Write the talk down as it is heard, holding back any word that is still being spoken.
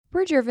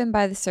We're driven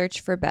by the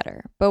search for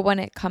better, but when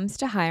it comes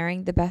to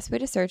hiring, the best way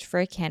to search for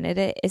a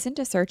candidate isn't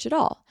to search at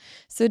all.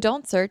 So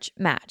don't search,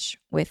 match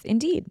with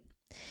Indeed.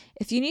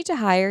 If you need to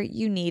hire,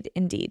 you need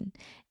Indeed.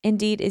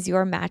 Indeed is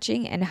your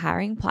matching and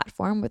hiring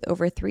platform with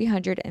over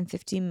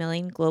 350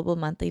 million global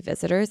monthly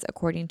visitors,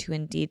 according to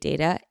Indeed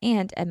data,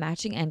 and a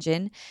matching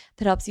engine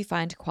that helps you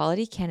find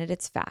quality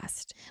candidates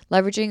fast.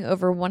 Leveraging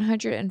over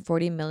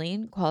 140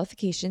 million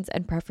qualifications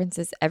and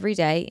preferences every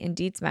day,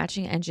 Indeed's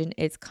matching engine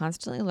is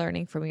constantly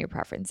learning from your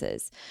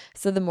preferences.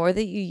 So the more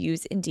that you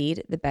use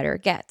Indeed, the better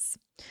it gets.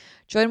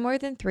 Join more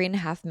than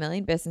 3.5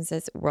 million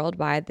businesses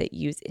worldwide that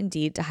use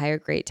Indeed to hire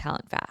great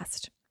talent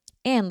fast.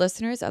 And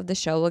listeners of the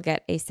show will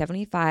get a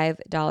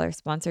 $75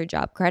 sponsored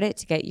job credit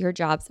to get your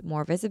jobs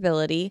more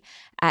visibility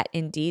at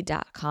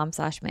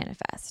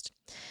Indeed.com/manifest.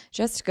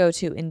 Just go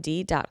to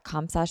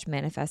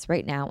Indeed.com/manifest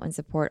right now and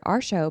support our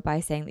show by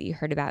saying that you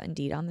heard about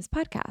Indeed on this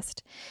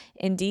podcast.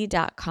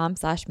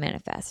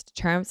 Indeed.com/manifest.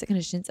 Terms and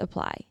conditions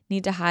apply.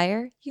 Need to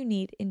hire? You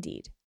need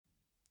Indeed.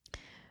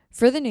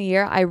 For the new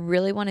year, I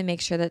really want to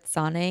make sure that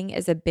sauning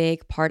is a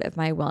big part of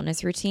my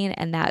wellness routine,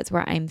 and that's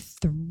where I'm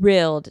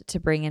thrilled to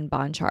bring in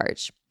Bon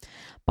Charge.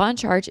 Bon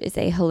Charge is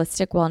a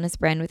holistic wellness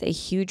brand with a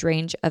huge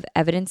range of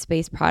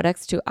evidence-based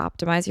products to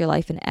optimize your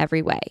life in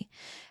every way.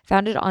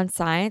 Founded on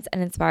science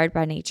and inspired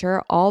by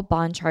nature, all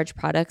Bon Charge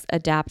products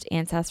adapt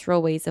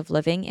ancestral ways of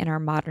living in our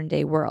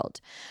modern-day world.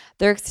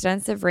 Their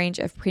extensive range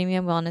of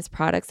premium wellness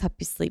products help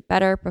you sleep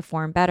better,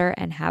 perform better,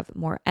 and have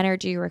more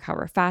energy,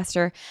 recover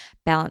faster,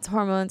 balance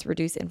hormones,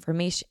 reduce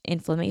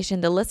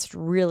inflammation. The list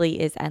really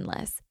is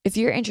endless. If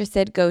you're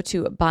interested, go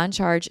to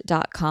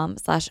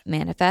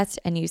boncharge.com/manifest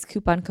and use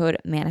coupon code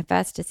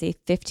MANIFEST to save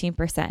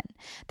 15%.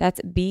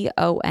 That's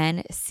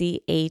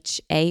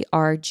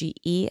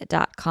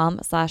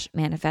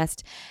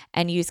BONCHARGE.com/manifest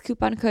and use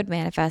coupon code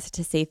MANIFEST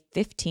to save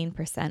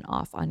 15%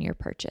 off on your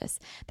purchase.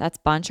 That's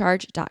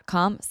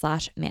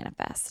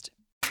boncharge.com/manifest.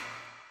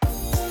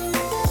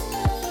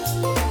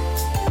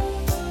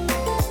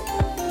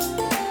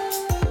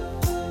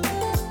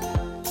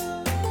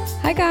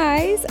 Hi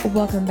guys,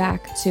 welcome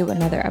back to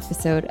another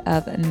episode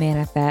of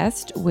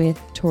Manifest with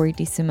Tori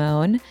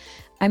DeSimone.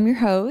 I'm your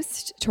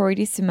host, Tori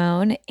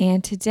DeSimone,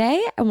 and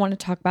today I want to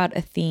talk about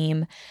a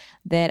theme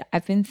that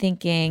I've been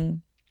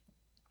thinking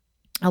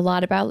a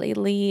lot about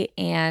lately,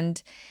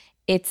 and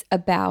it's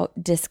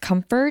about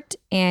discomfort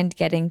and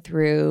getting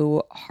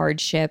through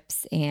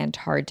hardships and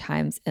hard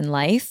times in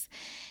life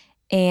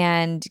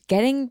and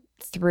getting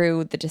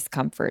through the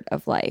discomfort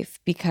of life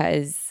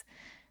because,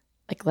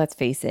 like, let's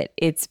face it,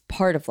 it's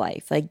part of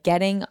life. Like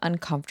getting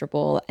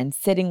uncomfortable and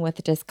sitting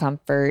with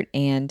discomfort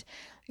and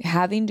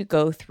having to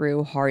go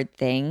through hard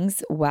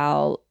things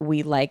while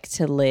we like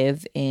to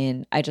live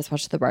in. I just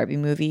watched the Barbie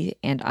movie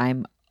and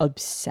I'm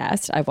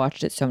obsessed. I've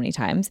watched it so many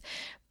times,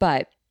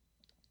 but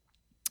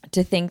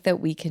to think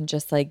that we can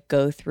just like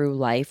go through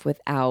life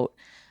without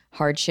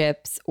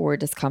hardships or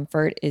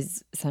discomfort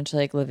is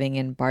essentially like living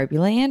in Barbie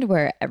land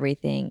where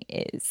everything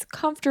is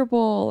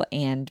comfortable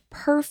and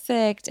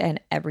perfect and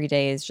every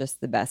day is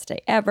just the best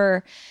day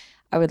ever.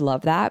 I would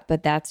love that,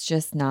 but that's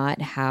just not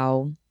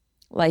how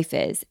life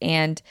is.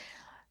 And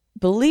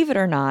believe it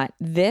or not,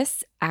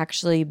 this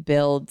actually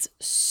builds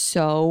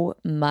so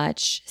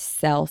much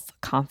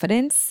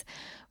self-confidence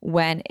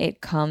when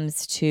it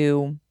comes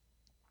to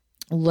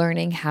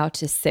learning how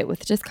to sit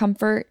with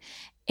discomfort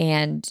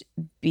and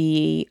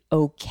be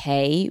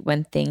okay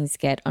when things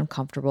get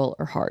uncomfortable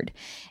or hard.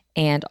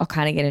 And I'll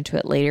kind of get into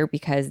it later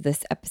because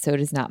this episode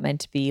is not meant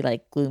to be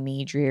like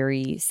gloomy,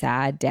 dreary,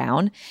 sad,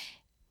 down.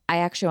 I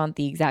actually want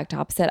the exact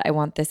opposite. I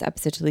want this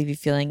episode to leave you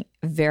feeling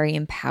very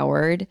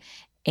empowered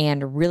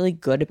and really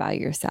good about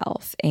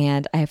yourself.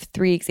 And I have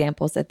 3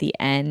 examples at the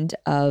end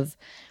of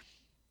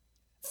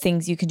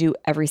things you can do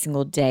every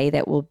single day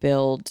that will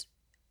build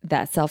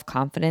that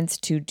self-confidence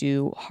to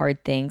do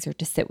hard things or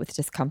to sit with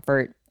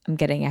discomfort. I'm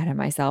getting ahead of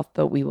myself,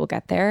 but we will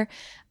get there.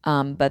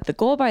 But the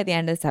goal by the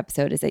end of this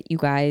episode is that you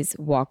guys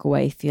walk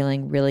away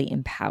feeling really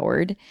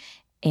empowered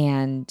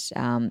and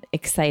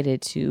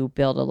excited to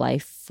build a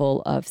life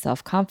full of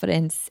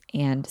self-confidence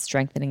and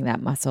strengthening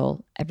that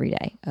muscle every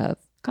day of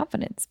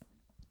confidence.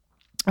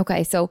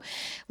 Okay, so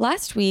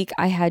last week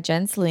I had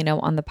Jen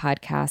Salino on the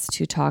podcast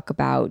to talk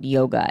about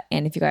yoga.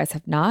 And if you guys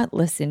have not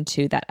listened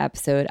to that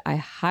episode, I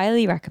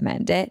highly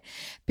recommend it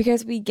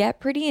because we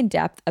get pretty in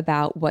depth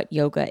about what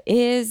yoga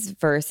is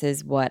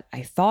versus what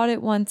I thought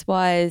it once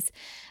was.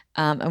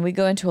 And we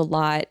go into a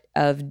lot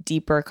of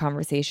deeper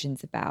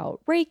conversations about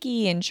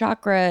Reiki and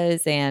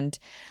chakras and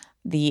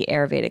the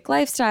Ayurvedic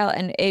lifestyle.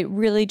 And it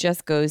really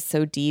just goes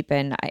so deep.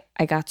 And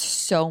I got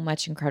so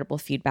much incredible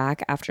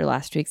feedback after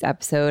last week's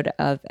episode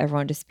of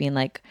everyone just being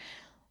like,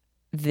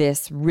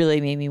 this really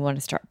made me want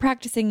to start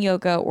practicing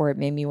yoga, or it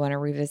made me want to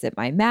revisit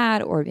my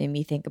mat, or it made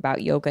me think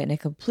about yoga in a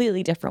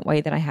completely different way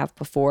than I have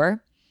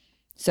before.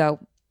 So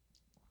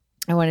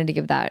I wanted to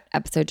give that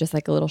episode just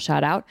like a little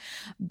shout out.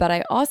 But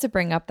I also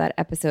bring up that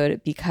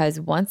episode because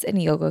once in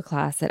a yoga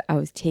class that I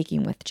was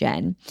taking with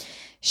Jen,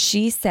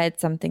 she said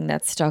something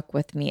that stuck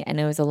with me. And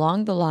it was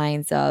along the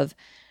lines of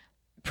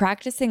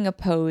practicing a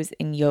pose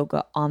in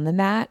yoga on the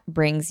mat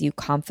brings you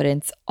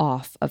confidence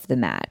off of the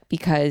mat,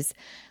 because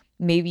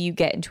maybe you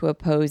get into a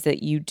pose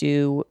that you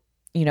do,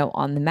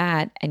 on the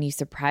mat, and you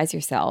surprise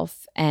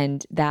yourself,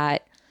 and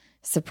that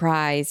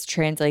surprise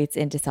translates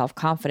into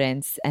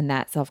self-confidence, and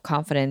that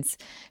self-confidence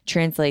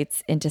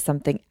translates into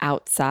something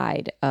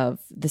outside of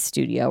the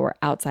studio or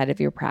outside of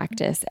your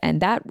practice.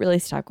 And that really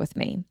stuck with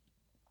me.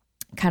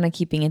 Kind of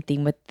keeping in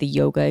theme with the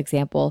yoga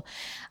example,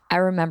 I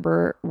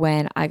remember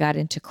when I got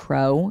into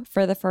crow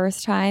for the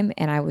first time,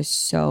 and I was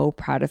so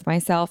proud of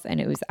myself,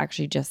 and it was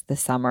actually just the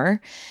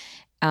summer.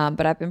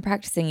 But I've been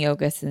practicing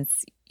yoga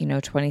since,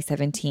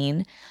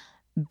 2017,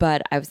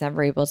 but I was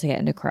never able to get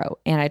into crow.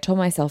 And I told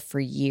myself for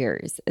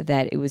years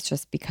that it was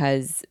just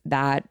because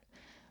that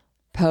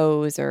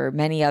pose or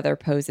many other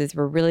poses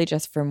were really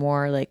just for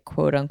more like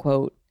quote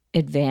unquote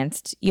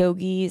advanced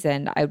yogis,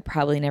 and I would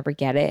probably never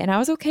get it. And I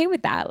was okay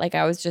with that. Like,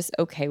 I was just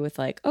okay with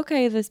like,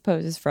 okay, this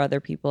pose is for other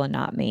people and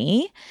not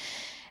me.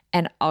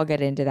 And I'll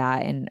get into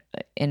that in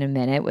a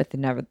minute with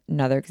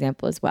another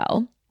example as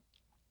well.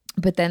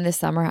 But then this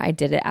summer I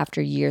did it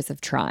after years of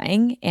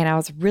trying, and I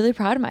was really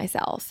proud of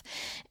myself.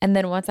 And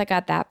then once I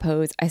got that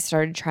pose, I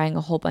started trying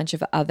a whole bunch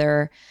of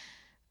other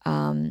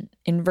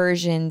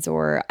inversions,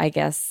 or I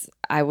guess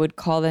I would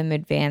call them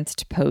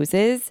advanced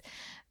poses,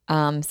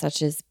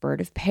 such as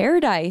Bird of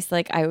Paradise.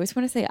 Like, I always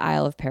want to say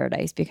Isle of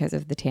Paradise because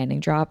of the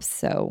tanning drops.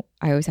 So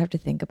I always have to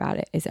think about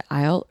it. Is it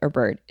Isle or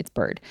Bird? It's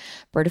Bird.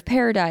 Bird of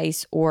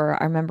Paradise.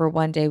 Or I remember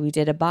one day we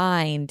did a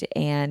bind,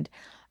 and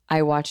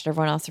I watched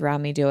everyone else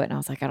around me do it, and I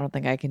was like, I don't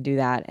think I can do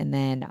that. And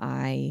then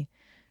I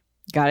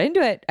got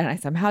into it, and I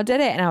somehow did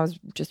it, and I was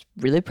just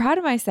really proud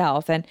of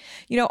myself. And,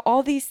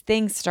 all these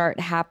things start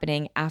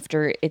happening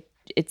after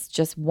it's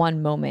just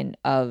one moment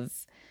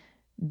of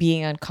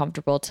being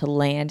uncomfortable to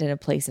land in a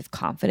place of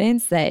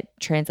confidence that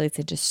translates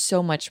into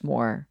so much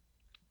more.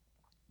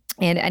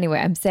 And anyway,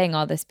 I'm saying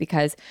all this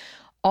because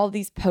all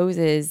these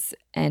poses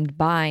and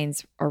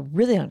binds are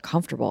really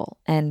uncomfortable,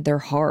 and they're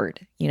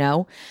hard,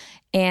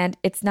 And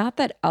it's not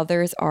that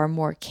others are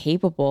more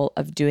capable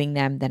of doing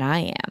them than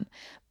I am,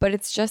 but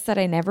it's just that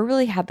I never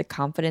really had the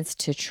confidence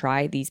to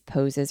try these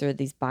poses or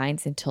these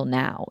binds until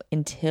now,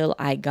 until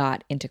I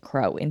got into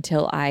crow,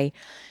 until I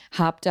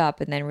hopped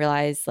up and then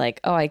realized like,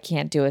 oh, I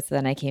can't do it. So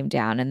then I came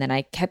down, and then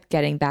I kept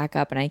getting back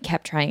up, and I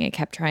kept trying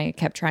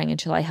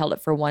until I held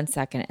it for 1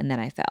 second, and then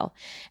I fell.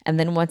 And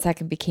then 1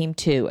 second became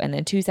 2, and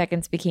then 2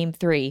 seconds became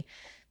 3.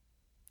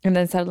 And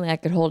then suddenly I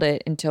could hold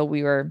it until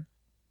we were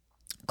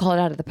called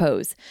out of the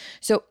pose.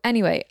 So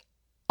anyway,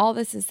 all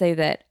this to say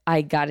that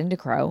I got into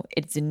crow.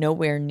 It's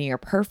nowhere near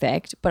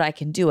perfect, but I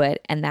can do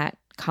it. And that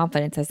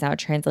confidence has now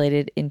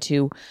translated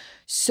into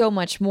so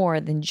much more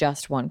than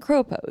just one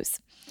crow pose.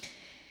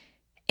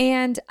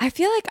 And I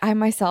feel like I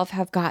myself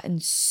have gotten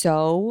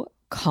so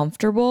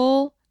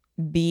comfortable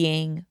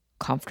being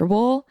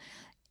comfortable.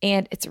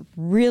 And it's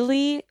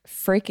really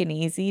freaking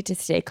easy to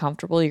stay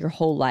comfortable your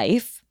whole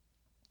life.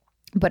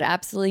 But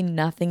absolutely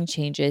nothing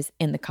changes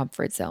in the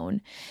comfort zone.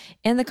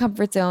 In the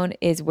comfort zone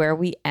is where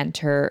we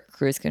enter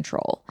cruise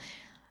control.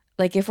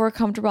 Like, if we're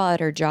comfortable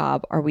at our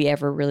job, are we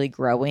ever really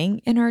growing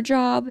in our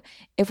job?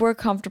 If we're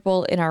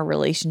comfortable in our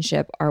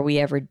relationship, are we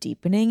ever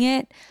deepening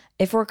it?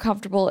 If we're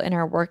comfortable in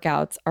our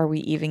workouts, are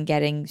we even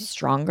getting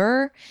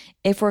stronger?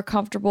 If we're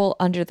comfortable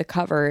under the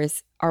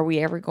covers, are we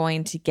ever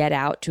going to get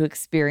out to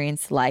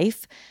experience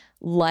life?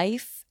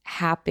 Life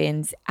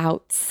happens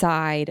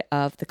outside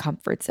of the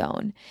comfort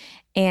zone.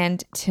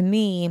 And to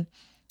me,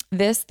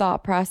 this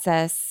thought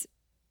process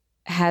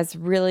has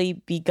really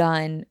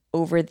begun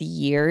over the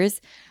years,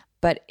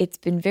 but it's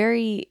been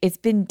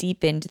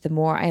deepened the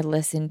more I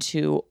listen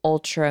to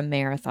ultra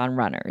marathon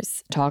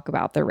runners talk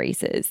about the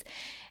races.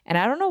 And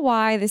I don't know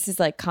why this is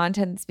like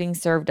content that's being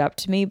served up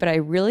to me, but I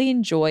really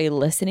enjoy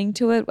listening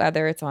to it,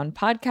 whether it's on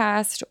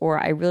podcast or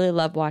I really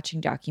love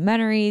watching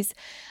documentaries.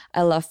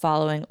 I love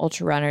following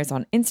ultra runners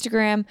on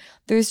Instagram.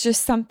 There's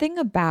just something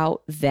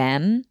about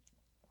them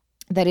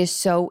that is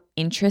so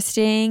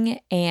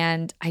interesting,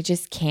 and I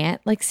just can't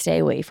like stay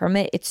away from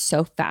it. It's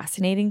so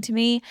fascinating to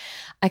me.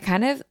 I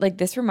kind of like,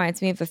 this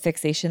reminds me of a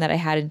fixation that I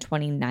had in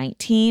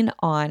 2019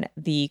 on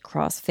the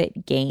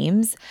CrossFit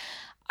Games.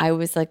 I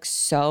was like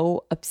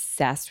so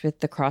obsessed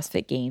with the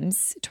CrossFit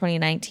Games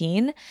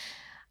 2019.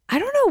 I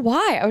don't know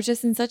why. I was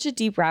just in such a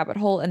deep rabbit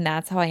hole, and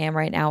that's how I am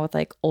right now with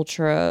like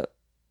ultra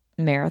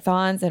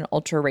marathons and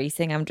ultra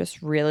racing. I'm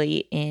just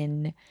really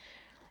in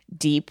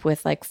deep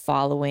with like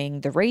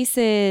following the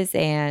races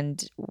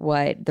and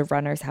what the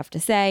runners have to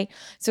say.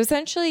 So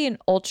essentially an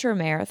ultra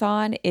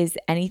marathon is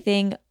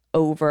anything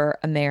over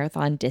a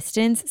marathon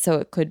distance. So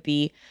it could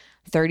be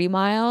 30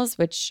 miles,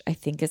 which I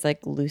think is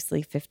like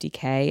loosely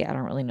 50K. I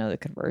don't really know the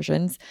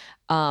conversions.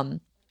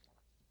 But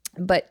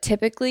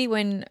typically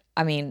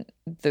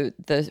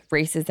the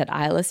races that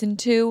I listen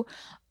to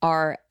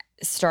are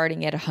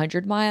starting at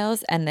 100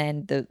 miles. And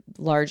then the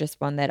largest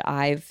one that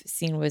I've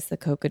seen was the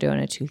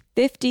Cocodona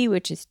 250,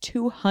 which is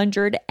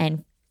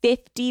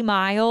 250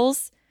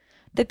 miles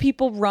that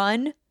people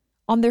run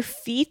on their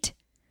feet.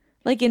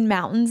 like in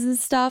mountains and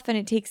stuff, and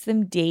it takes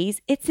them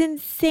days. It's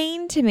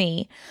insane to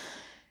me.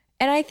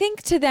 And I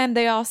think to them,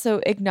 they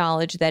also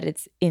acknowledge that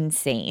it's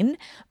insane,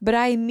 but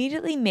I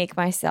immediately make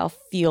myself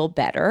feel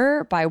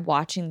better by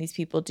watching these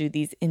people do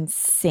these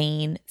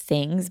insane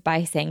things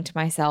by saying to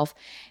myself,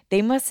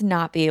 they must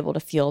not be able to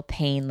feel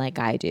pain like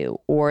I do,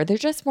 or they're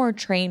just more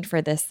trained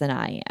for this than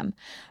I am.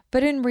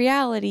 But in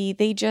reality,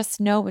 they just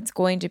know it's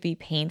going to be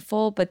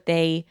painful, but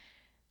they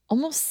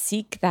almost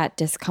seek that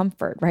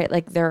discomfort, right?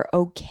 Like they're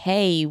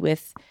okay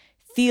with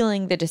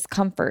feeling the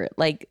discomfort.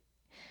 Like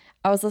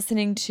I was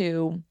listening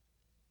to,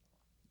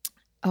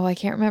 I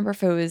can't remember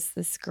if it was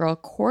this girl,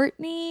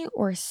 Courtney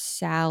or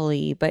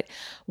Sally, but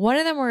one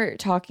of them were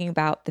talking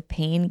about the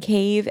pain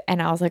cave.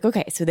 And I was like,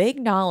 okay, so they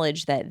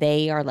acknowledge that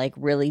they are like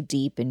really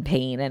deep in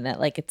pain and that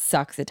like it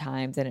sucks at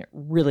times and it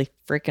really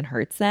freaking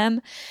hurts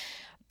them.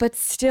 But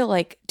still,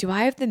 like, do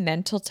I have the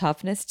mental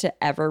toughness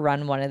to ever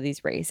run one of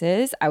these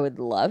races? I would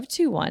love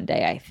to one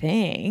day, I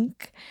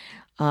think.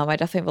 I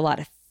definitely have a lot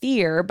of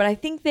fear, but I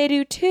think they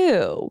do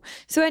too.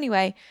 So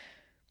anyway,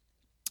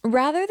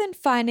 rather than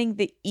finding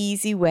the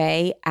easy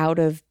way out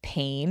of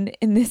pain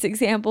in this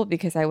example,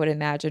 because I would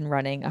imagine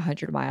running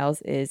 100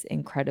 miles is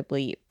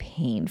incredibly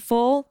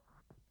painful,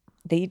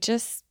 they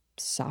just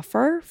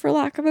suffer, for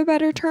lack of a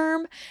better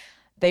term.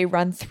 They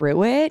run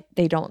through it.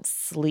 They don't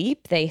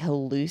sleep. They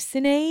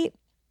hallucinate.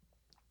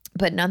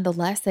 But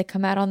nonetheless, they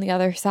come out on the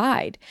other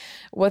side.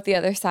 What the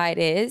other side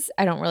is,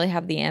 I don't really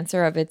have the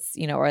answer of it's,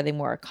 are they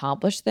more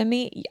accomplished than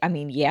me? I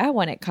mean, yeah,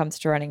 when it comes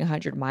to running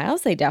 100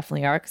 miles, they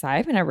definitely are, because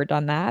I've never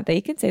done that.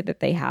 They can say that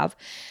they have.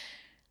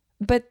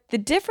 But the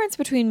difference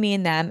between me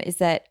and them is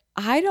that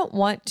I don't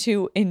want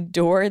to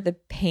endure the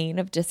pain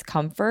of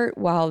discomfort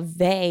while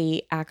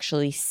they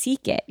actually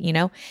seek it.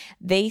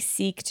 They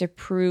seek to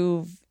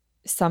prove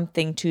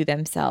something to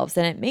themselves.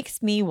 And it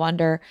makes me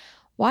wonder,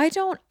 why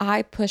don't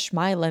I push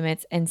my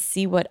limits and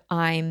see what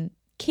I'm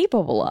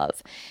capable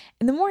of?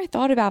 And the more I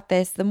thought about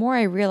this, the more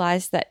I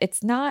realized that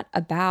it's not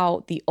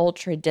about the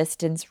ultra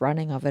distance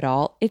running of it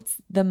all. It's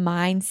the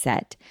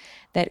mindset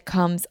that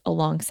comes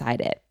alongside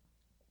it.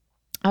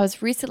 I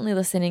was recently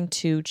listening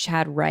to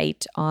Chad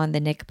Wright on the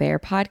Nick Bare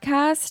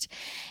podcast,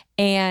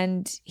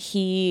 and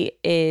he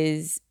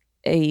is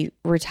a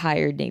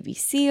retired Navy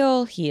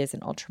SEAL. He is an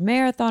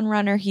ultramarathon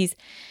runner. He's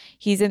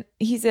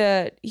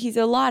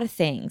a lot of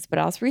things, but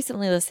I was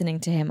recently listening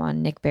to him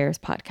on Nick Bare's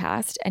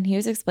podcast, and he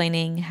was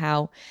explaining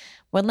how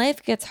when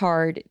life gets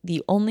hard,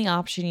 the only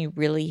option you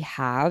really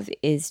have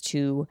is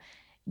to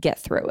get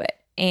through it.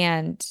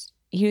 And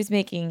he was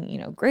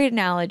making, great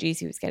analogies.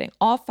 He was getting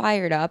all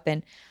fired up,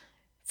 and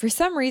for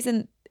some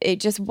reason,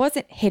 it just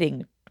wasn't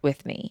hitting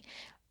with me.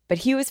 But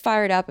he was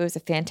fired up. It was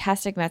a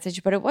fantastic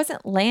message, but it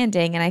wasn't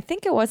landing. And I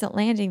think it wasn't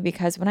landing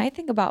because when I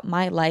think about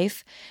my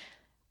life,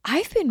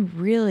 I've been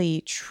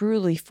really,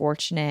 truly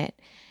fortunate,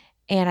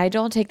 and I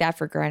don't take that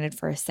for granted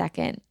for a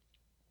second.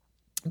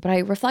 But I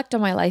reflect on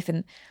my life,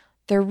 and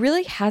there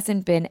really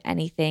hasn't been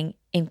anything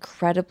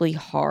incredibly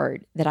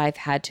hard that I've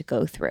had to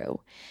go through.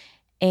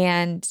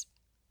 And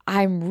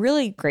I'm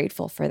really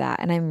grateful for that,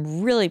 and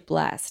I'm really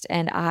blessed.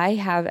 And I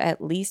have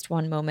at least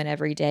one moment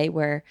every day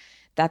where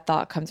that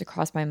thought comes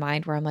across my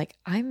mind where I'm like,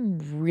 I'm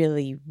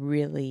really,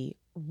 really,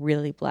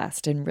 really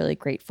blessed and really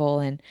grateful.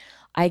 And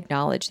I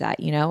acknowledge that,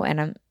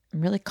 and I'm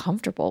really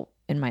comfortable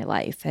in my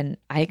life. And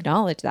I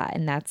acknowledge that.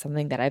 And that's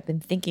something that I've been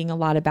thinking a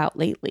lot about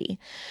lately.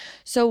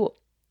 So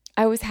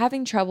I was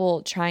having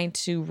trouble trying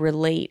to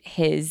relate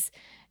his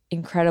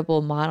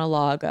incredible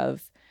monologue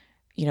of,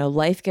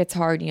 life gets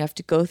hard and you have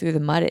to go through the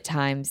mud at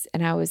times.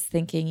 And I was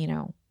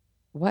thinking,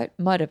 what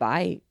mud have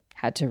I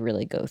had to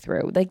really go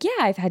through? Like, yeah,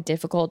 I've had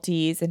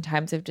difficulties and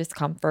times of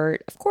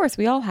discomfort. Of course,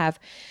 we all have.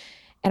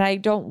 And I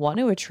don't want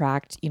to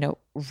attract,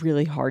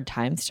 really hard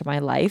times to my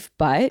life.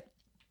 But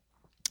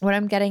what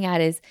I'm getting at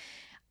is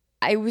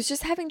I was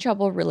just having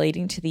trouble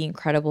relating to the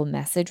incredible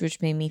message,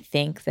 which made me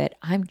think that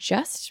I'm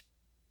just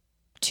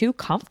too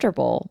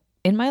comfortable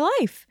in my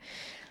life.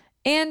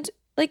 And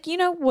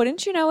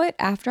wouldn't you know it,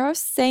 after I was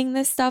saying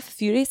this stuff, a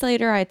few days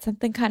later, I had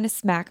something kind of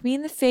smack me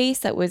in the face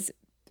that was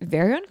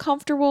very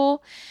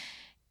uncomfortable.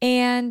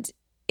 And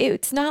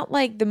it's not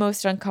like the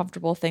most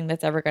uncomfortable thing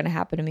that's ever going to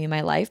happen to me in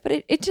my life, but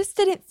it just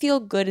didn't feel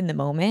good in the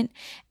moment.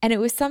 And it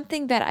was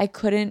something that I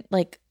couldn't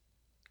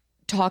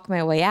talk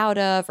my way out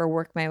of or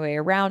work my way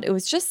around. It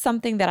was just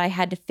something that I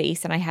had to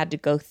face, and I had to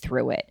go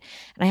through it,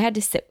 and I had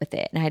to sit with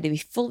it, and I had to be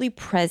fully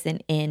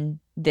present in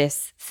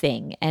this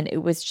thing. And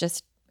it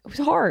was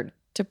hard,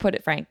 to put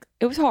it frank.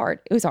 It was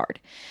hard.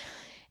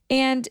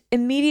 And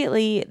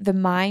immediately the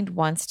mind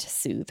wants to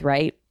soothe,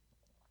 right?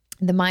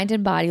 The mind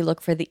and body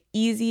look for the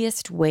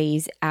easiest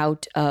ways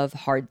out of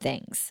hard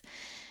things.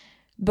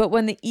 But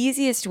when the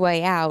easiest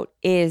way out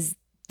is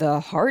the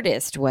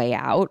hardest way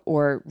out,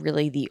 or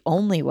really the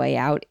only way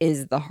out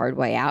is the hard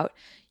way out,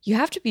 you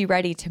have to be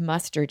ready to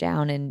muster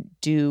down and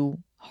do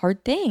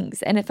hard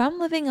things. And if I'm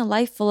living a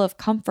life full of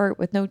comfort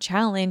with no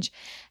challenge,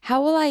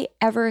 how will I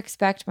ever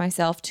expect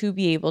myself to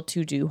be able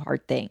to do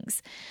hard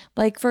things?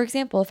 Like, for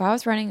example, if I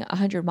was running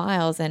 100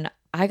 miles and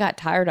I got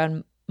tired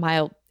on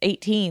mile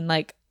 18,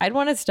 I'd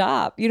want to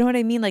stop. You know what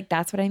I mean? Like,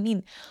 that's what I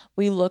mean.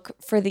 We look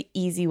for the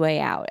easy way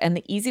out, and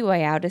the easy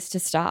way out is to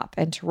stop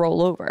and to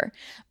roll over.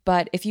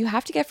 But if you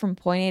have to get from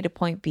point A to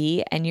point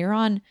B and you're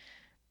on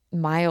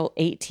mile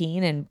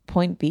 18 and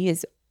point B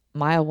is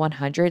mile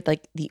 100,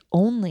 like the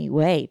only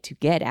way to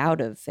get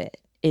out of it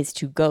is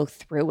to go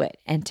through it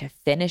and to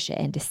finish it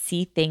and to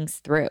see things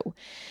through.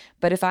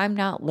 But if I'm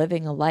not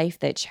living a life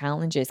that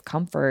challenges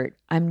comfort,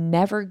 I'm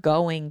never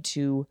going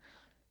to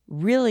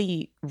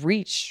really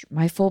reach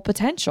my full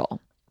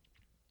potential.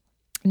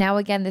 Now,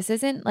 again, this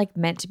isn't like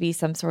meant to be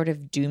some sort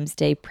of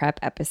doomsday prep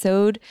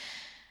episode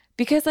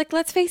because, like,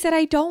 let's face it,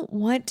 I don't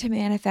want to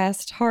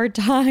manifest hard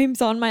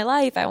times on my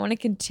life. I want to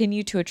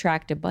continue to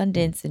attract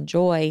abundance and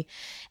joy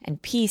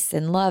and peace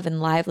and love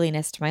and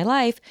liveliness to my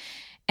life.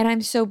 And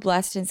I'm so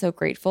blessed and so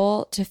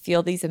grateful to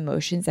feel these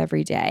emotions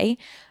every day.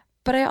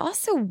 But I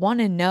also want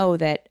to know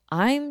that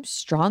I'm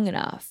strong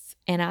enough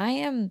and I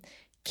am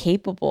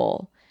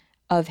capable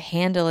of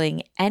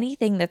handling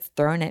anything that's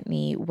thrown at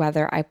me,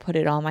 whether I put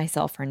it on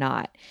myself or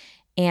not.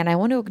 And I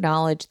want to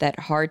acknowledge that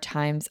hard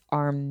times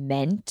are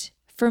meant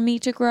for me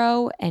to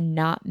grow and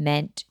not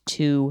meant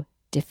to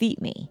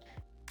defeat me.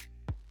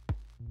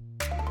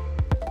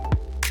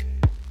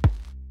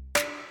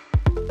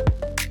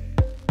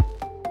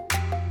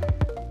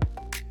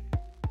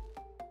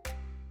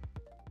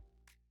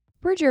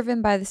 We're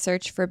driven by the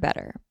search for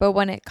better, but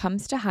when it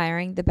comes to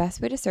hiring, the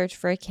best way to search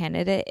for a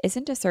candidate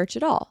isn't to search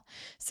at all.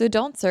 So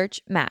don't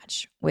search,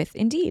 match with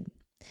Indeed.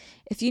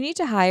 If you need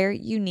to hire,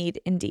 you need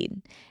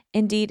Indeed.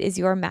 Indeed is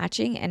your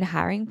matching and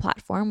hiring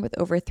platform with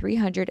over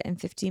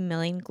 350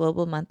 million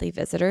global monthly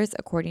visitors,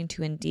 according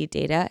to Indeed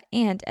data,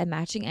 and a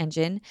matching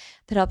engine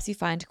that helps you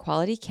find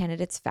quality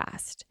candidates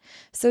fast.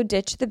 So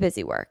ditch the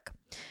busy work.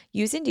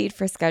 Use Indeed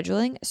for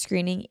scheduling,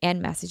 screening,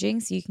 and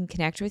messaging so you can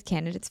connect with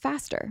candidates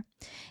faster.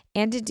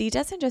 And Indeed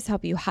doesn't just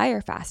help you hire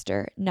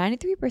faster.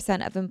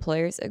 93% of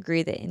employers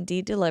agree that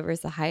Indeed delivers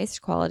the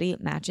highest quality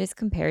matches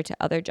compared to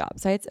other job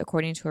sites,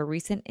 according to a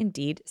recent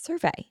Indeed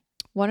survey.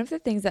 One of the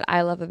things that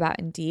I love about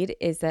Indeed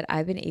is that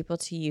I've been able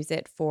to use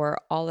it for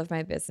all of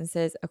my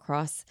businesses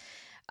across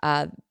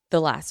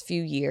the last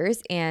few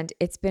years, and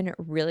it's been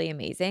really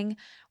amazing.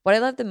 What I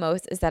love the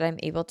most is that I'm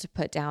able to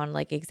put down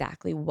like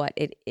exactly what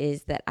it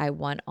is that I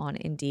want on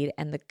Indeed,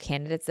 and the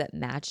candidates that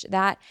match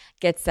that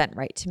get sent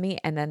right to me.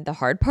 And then the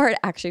hard part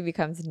actually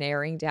becomes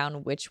narrowing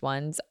down which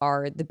ones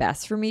are the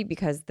best for me,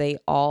 because they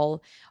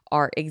all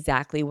are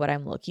exactly what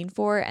I'm looking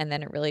for. And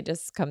then it really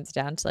just comes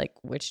down to like,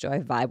 which do I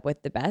vibe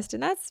with the best?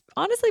 And that's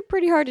honestly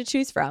pretty hard to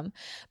choose from.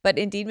 But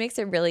Indeed makes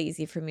it really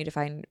easy for me to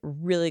find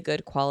really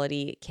good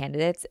quality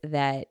candidates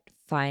that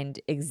find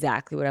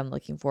exactly what I'm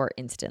looking for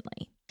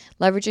instantly.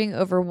 Leveraging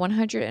over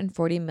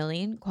 140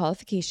 million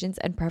qualifications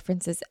and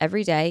preferences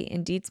every day,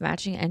 Indeed's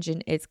matching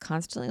engine is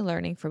constantly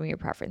learning from your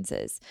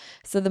preferences.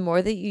 So the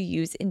more that you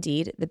use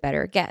Indeed, the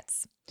better it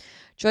gets.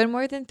 Join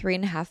more than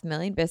 3.5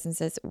 million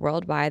businesses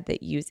worldwide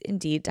that use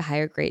Indeed to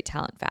hire great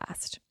talent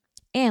fast.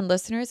 And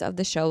listeners of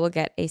the show will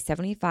get a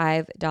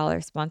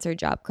 $75 sponsored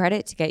job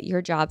credit to get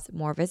your jobs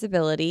more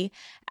visibility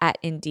at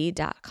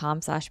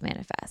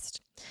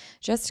Indeed.com/manifest.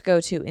 Just go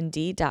to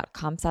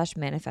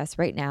Indeed.com/manifest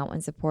right now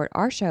and support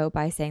our show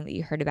by saying that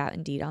you heard about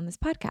Indeed on this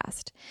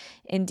podcast.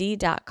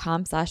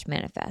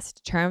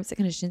 Indeed.com/manifest. Terms and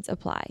conditions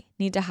apply.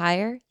 Need to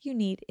hire? You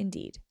need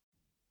Indeed.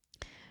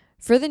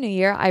 For the new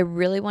year, I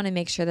really want to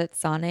make sure that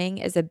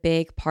sauning is a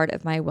big part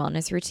of my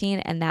wellness routine,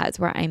 and that is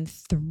where I'm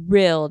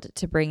thrilled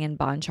to bring in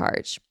Bon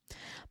Charge.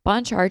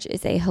 Bon Charge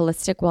is a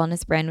holistic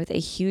wellness brand with a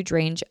huge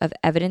range of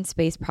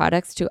evidence-based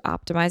products to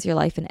optimize your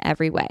life in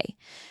every way.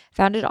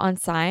 Founded on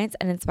science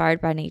and inspired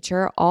by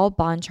nature, all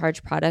Bon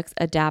Charge products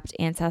adapt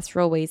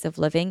ancestral ways of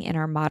living in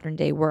our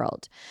modern-day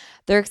world.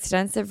 Their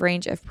extensive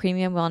range of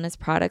premium wellness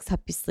products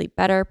help you sleep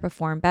better,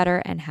 perform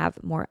better, and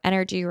have more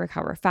energy,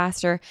 recover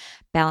faster,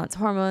 balance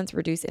hormones,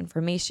 reduce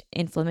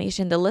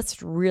inflammation. The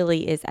list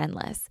really is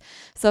endless.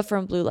 So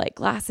from blue light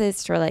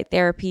glasses to light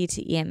therapy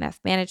to EMF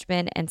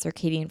management and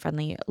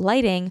circadian-friendly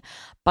lighting,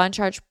 Bon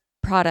Charge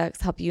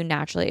products help you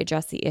naturally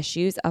address the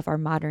issues of our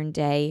modern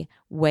day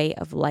way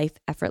of life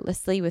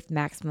effortlessly with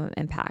maximum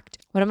impact.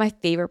 One of my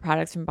favorite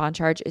products from Bon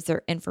Charge is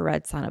their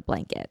infrared sauna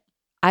blanket.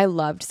 I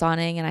loved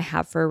sauning and I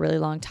have for a really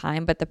long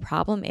time, but the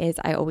problem is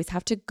I always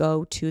have to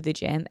go to the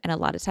gym, and a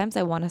lot of times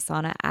I want a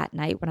sauna at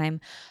night when I'm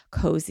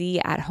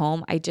cozy at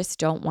home. I just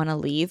don't want to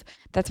leave.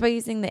 That's why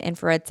using the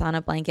infrared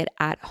sauna blanket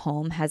at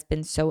home has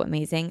been so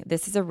amazing.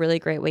 This is a really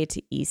great way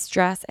to ease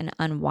stress and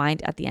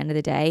unwind at the end of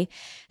the day.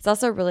 It's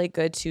also really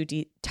good to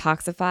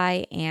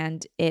detoxify,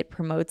 and it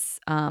promotes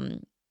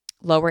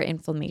lower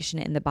inflammation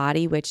in the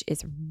body, which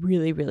is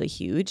really, really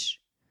huge.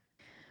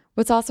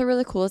 What's also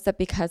really cool is that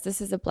because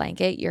this is a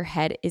blanket, your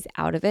head is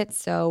out of it.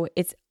 So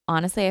it's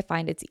honestly, I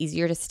find it's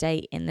easier to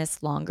stay in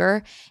this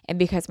longer. And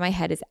because my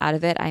head is out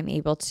of it, I'm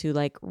able to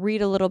like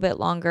read a little bit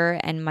longer,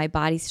 and my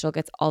body still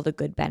gets all the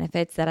good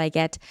benefits that I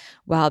get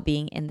while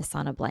being in the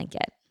sauna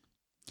blanket.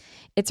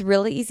 It's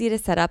really easy to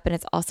set up and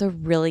it's also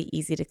really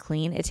easy to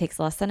clean. It takes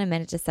less than a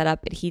minute to set up.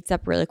 It heats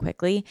up really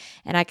quickly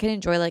and I can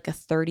enjoy like a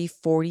 30,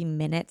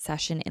 40-minute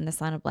session in the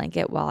sauna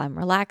blanket while I'm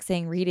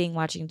relaxing, reading,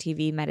 watching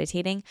TV,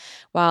 meditating.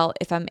 While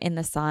if I'm in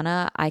the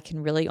sauna, I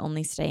can really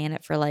only stay in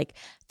it for like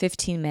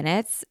 15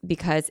 minutes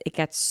because it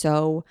gets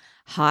so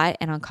hot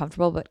and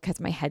uncomfortable, but because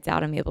my head's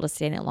out, I'm able to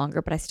stay in it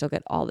longer, but I still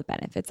get all the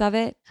benefits of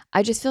it.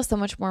 I just feel so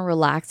much more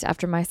relaxed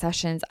after my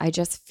sessions. I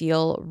just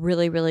feel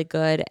really, really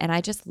good. And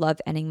I just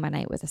love ending my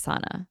night with a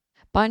sauna.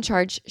 Bon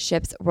Charge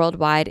ships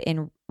worldwide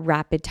in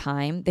rapid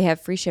time. They have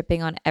free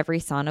shipping on every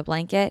sauna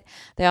blanket.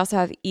 They also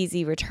have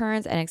easy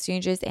returns and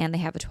exchanges, and they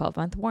have a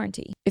 12-month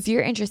warranty. If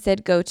you're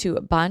interested, go to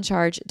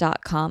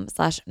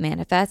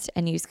boncharge.com/manifest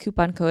and use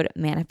coupon code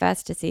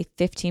manifest to save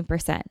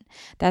 15%.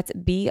 That's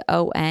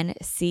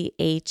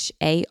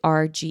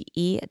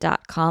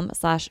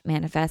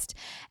BONCHARGE.com/manifest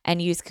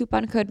and use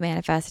coupon code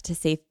manifest to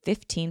save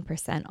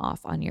 15%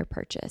 off on your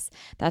purchase.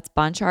 That's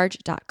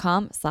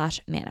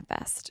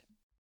boncharge.com/manifest.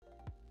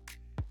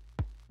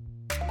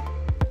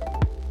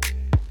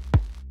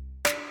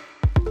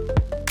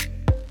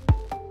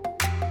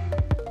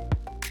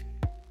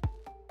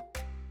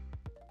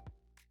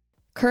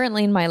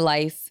 Currently in my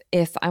life,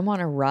 if I'm on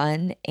a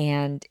run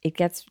and it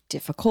gets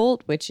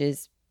difficult, which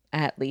is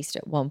at least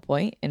at one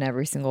point in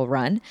every single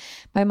run,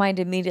 my mind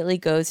immediately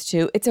goes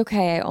to, it's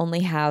okay, I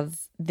only have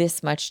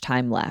this much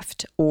time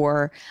left,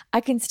 or I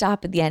can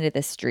stop at the end of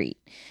the street.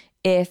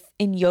 If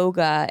in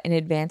yoga an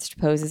advanced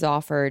pose is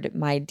offered,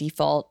 my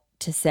default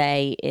to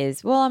say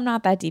is, well, I'm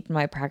not that deep in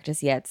my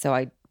practice yet, so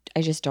I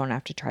just don't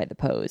have to try the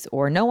pose,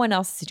 or no one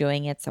else is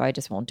doing it, so I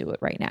just won't do it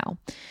right now.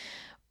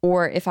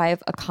 Or if I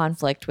have a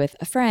conflict with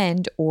a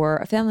friend or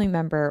a family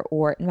member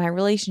or in my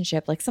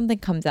relationship, like something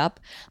comes up,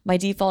 my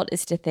default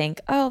is to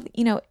think, oh,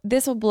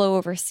 this will blow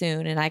over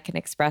soon and I can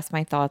express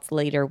my thoughts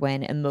later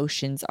when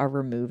emotions are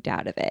removed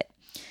out of it.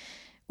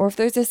 Or if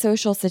there's a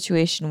social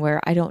situation where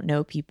I don't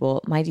know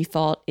people, my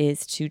default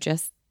is to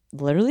just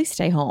literally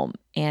stay home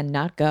and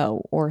not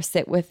go or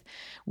sit with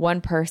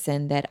one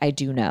person that I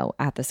do know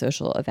at the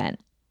social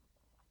event.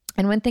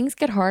 And when things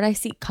get hard, I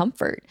seek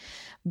comfort,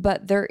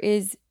 but there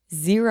is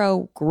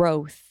zero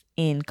growth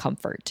in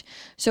comfort.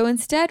 So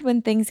instead,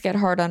 when things get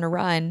hard on a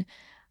run,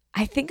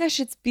 I think I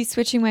should be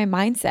switching my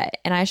mindset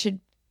and I should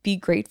be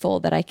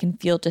grateful that I can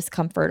feel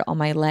discomfort on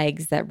my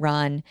legs that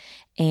run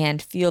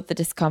and feel the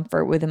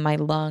discomfort within my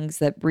lungs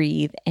that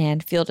breathe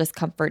and feel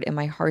discomfort in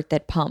my heart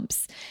that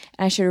pumps.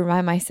 And I should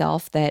remind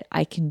myself that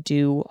I can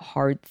do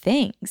hard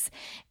things.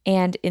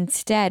 And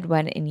instead,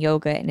 when in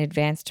yoga an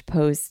advanced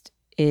pose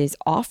is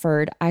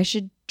offered, I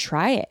should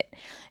try it.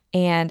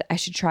 And I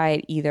should try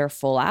it either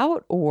full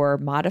out or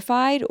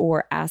modified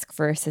or ask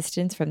for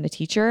assistance from the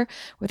teacher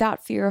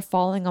without fear of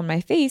falling on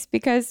my face,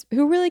 because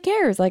who really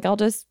cares? Like, I'll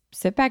just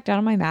sit back down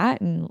on my mat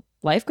and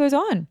life goes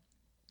on.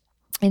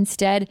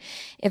 Instead,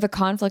 if a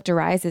conflict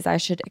arises, I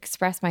should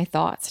express my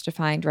thoughts to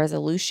find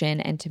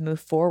resolution and to move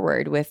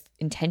forward with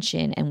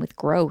intention and with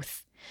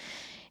growth.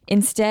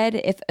 Instead,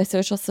 if a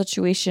social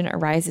situation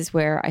arises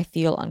where I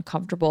feel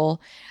uncomfortable,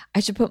 I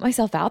should put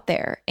myself out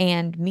there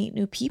and meet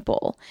new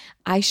people.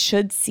 I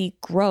should seek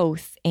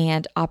growth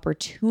and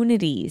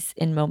opportunities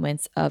in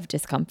moments of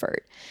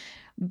discomfort.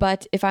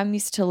 But if I'm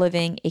used to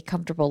living a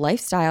comfortable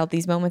lifestyle,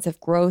 these moments of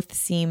growth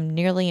seem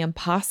nearly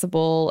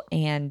impossible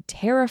and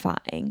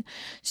terrifying.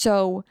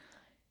 So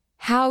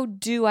how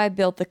do I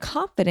build the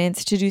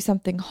confidence to do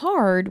something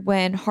hard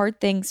when hard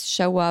things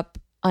show up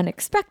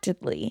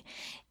unexpectedly?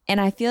 And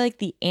I feel like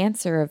the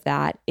answer of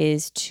that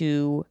is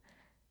to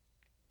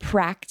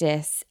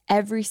practice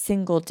every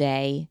single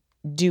day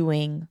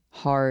doing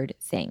hard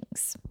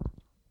things.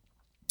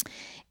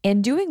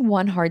 And doing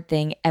one hard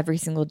thing every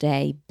single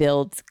day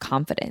builds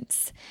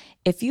confidence.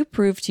 If you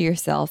prove to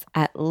yourself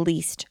at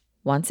least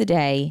once a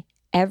day,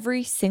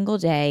 every single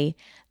day,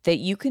 that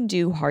you can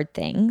do hard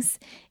things,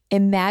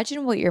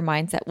 imagine what your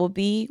mindset will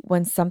be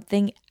when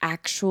something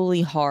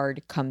actually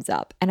hard comes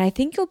up. And I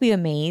think you'll be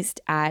amazed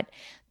at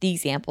the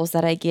examples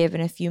that I give in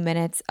a few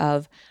minutes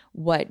of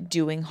what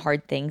doing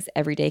hard things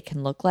every day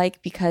can look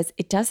like, because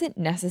it doesn't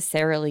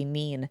necessarily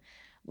mean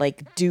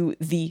like do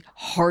the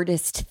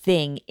hardest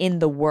thing in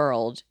the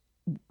world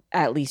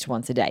at least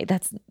once a day.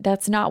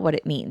 That's not what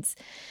it means.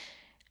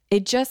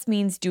 It just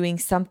means doing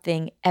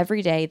something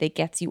every day that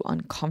gets you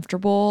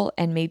uncomfortable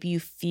and maybe you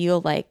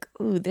feel like,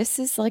 ooh, this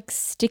is like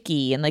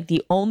sticky and like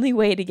the only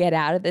way to get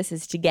out of this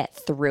is to get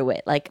through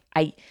it. Like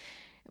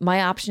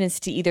my option is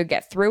to either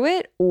get through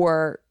it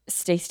or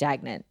stay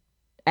stagnant.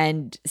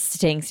 And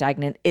staying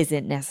stagnant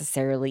isn't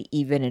necessarily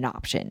even an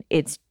option.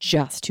 It's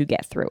just to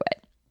get through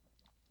it.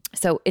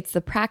 So it's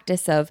the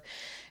practice of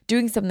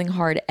doing something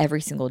hard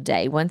every single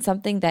day. When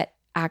something that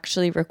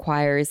actually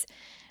requires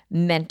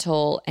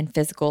mental and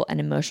physical and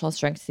emotional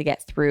strength to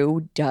get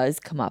through does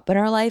come up in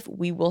our life,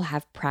 we will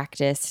have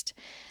practiced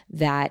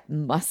that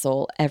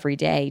muscle every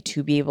day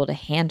to be able to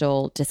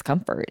handle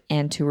discomfort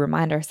and to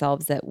remind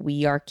ourselves that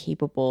we are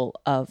capable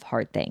of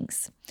hard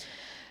things.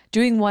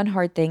 Doing one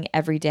hard thing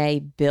every day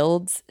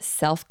builds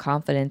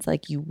self-confidence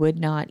like you would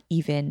not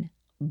even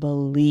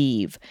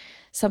believe.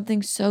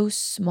 Something so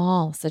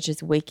small, such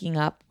as waking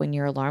up when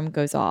your alarm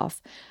goes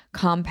off,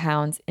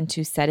 compounds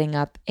into setting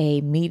up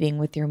a meeting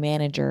with your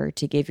manager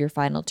to give your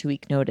final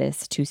 2-week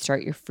notice to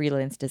start your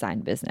freelance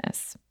design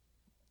business.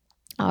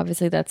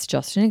 Obviously, that's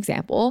just an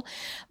example,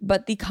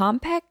 but the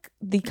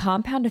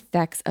compound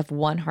effects of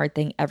one hard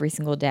thing every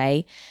single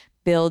day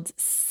builds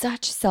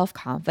such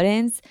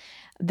self-confidence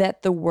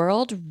that the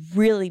world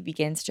really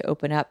begins to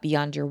open up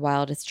beyond your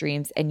wildest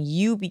dreams, and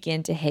you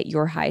begin to hit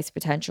your highest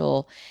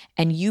potential,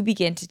 and you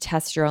begin to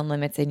test your own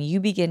limits, and you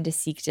begin to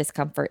seek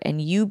discomfort,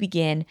 and you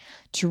begin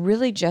to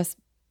really just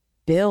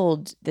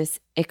build this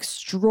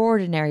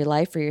extraordinary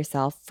life for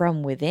yourself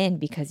from within,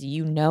 because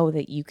you know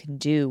that you can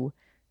do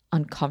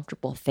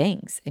uncomfortable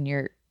things, and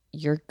you're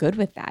good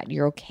with that.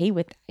 You're okay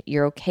with that.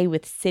 You're okay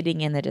with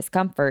sitting in the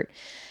discomfort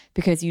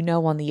because you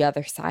know on the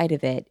other side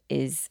of it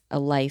is a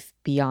life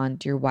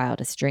beyond your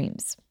wildest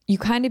dreams. You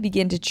kind of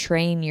begin to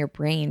train your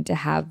brain to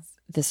have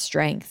the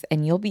strength,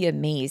 and you'll be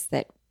amazed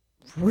that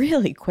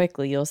really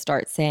quickly you'll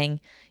start saying,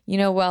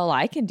 well,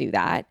 I can do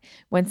that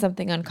when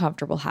something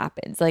uncomfortable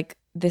happens. Like,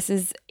 this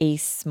is a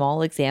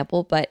small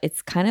example, but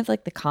it's kind of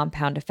like the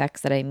compound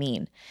effects that I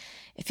mean.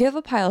 If you have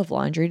a pile of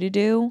laundry to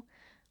do,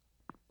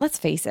 let's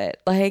face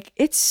it, like,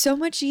 it's so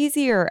much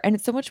easier and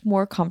it's so much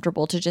more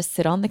comfortable to just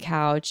sit on the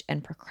couch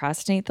and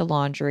procrastinate the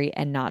laundry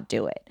and not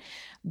do it.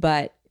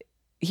 But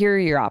here are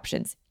your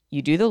options.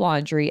 You do the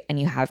laundry and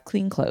you have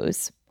clean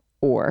clothes,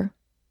 or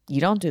you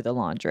don't do the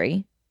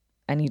laundry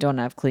and you don't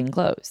have clean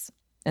clothes.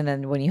 And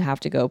then when you have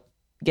to go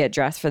get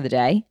dressed for the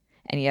day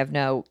and you have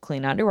no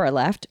clean underwear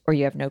left, or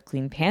you have no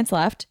clean pants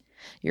left,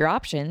 your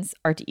options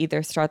are to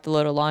either start the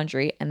load of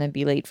laundry and then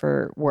be late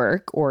for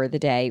work or the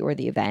day or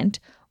the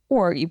event,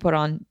 or you put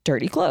on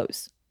dirty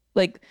clothes.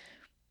 Like,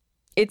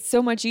 it's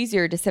so much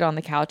easier to sit on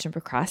the couch and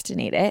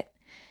procrastinate it.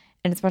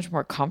 And it's much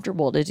more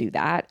comfortable to do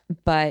that.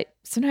 But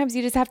sometimes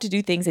you just have to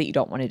do things that you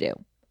don't want to do.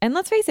 And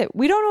let's face it,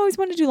 we don't always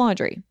want to do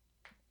laundry.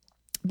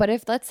 But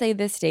if, let's say,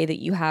 this day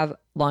that you have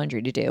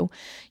laundry to do,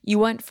 you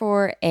went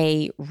for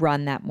a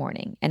run that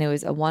morning, and it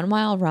was a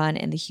 1-mile run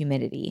in the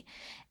humidity,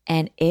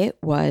 and it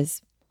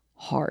was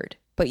hard,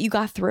 but you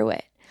got through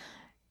it.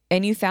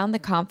 And you found the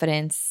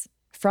confidence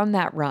from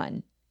that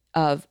run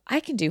of, I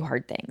can do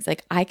hard things.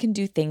 Like, I can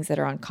do things that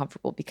are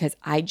uncomfortable because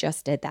I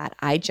just did that.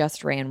 I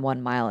just ran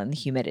 1 mile in the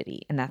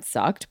humidity, and that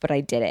sucked, but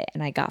I did it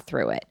and I got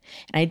through it.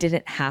 And I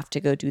didn't have to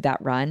go do that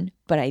run,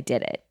 but I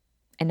did it.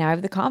 And now I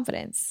have the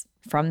confidence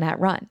from that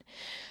run.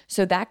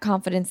 So that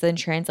confidence then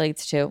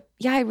translates to,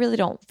 I really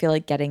don't feel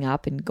like getting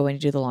up and going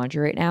to do the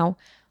laundry right now,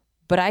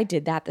 but I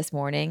did that this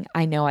morning.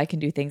 I know I can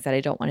do things that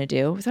I don't want to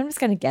do. So I'm just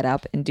going to get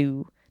up and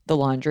do the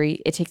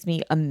laundry. It takes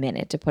me a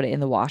minute to put it in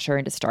the washer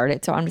and to start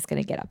it. So I'm just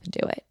going to get up and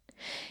do it.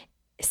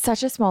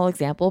 Such a small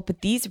example, but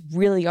these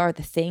really are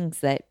the things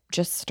that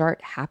just start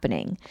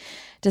happening.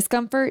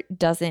 Discomfort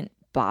doesn't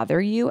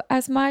bother you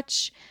as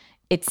much.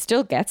 It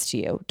still gets to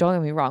you. Don't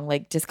get me wrong.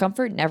 Like,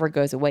 discomfort never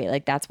goes away.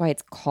 Like, that's why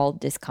it's called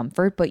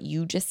discomfort, but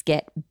you just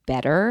get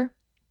better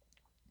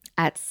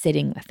at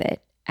sitting with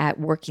it, at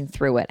working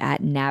through it,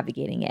 at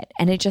navigating it.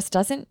 And it just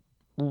doesn't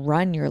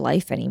run your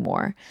life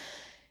anymore.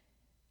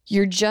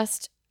 You're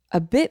just a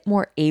bit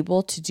more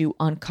able to do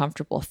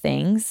uncomfortable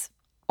things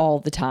all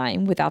the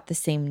time without the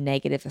same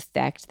negative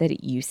effect that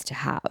it used to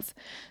have.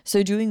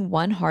 So doing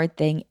one hard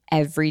thing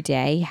every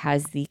day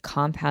has the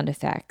compound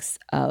effects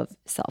of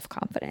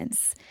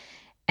self-confidence.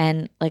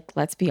 And, like,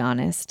 let's be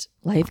honest,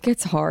 life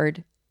gets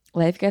hard,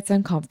 life gets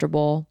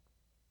uncomfortable,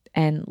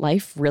 and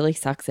life really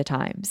sucks at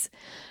times.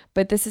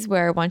 But this is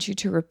where I want you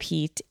to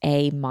repeat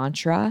a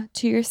mantra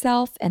to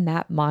yourself. And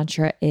that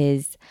mantra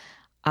is,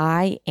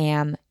 I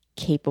am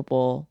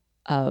capable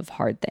of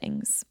hard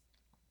things.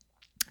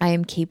 I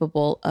am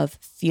capable of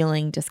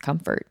feeling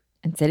discomfort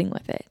and sitting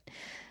with it.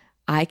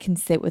 I can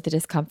sit with the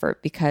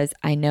discomfort because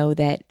I know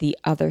that the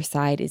other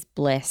side is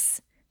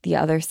bliss. The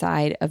other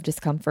side of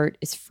discomfort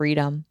is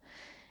freedom,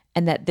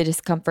 and that the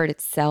discomfort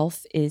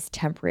itself is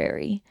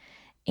temporary.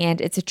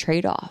 And it's a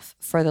trade-off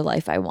for the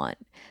life I want.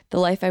 The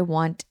life I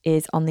want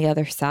is on the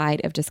other side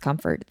of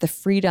discomfort. The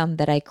freedom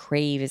that I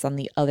crave is on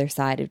the other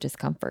side of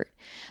discomfort.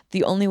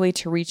 The only way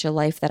to reach a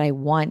life that I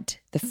want,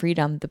 the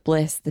freedom, the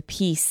bliss, the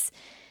peace,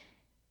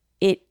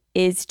 it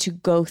is to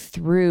go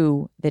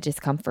through the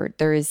discomfort.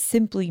 There is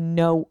simply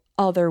no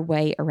other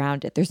way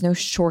around it. There's no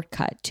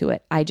shortcut to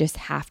it. I just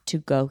have to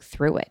go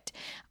through it.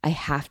 I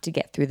have to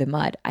get through the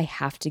mud. I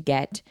have to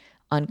get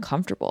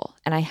uncomfortable,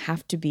 and I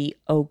have to be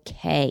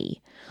okay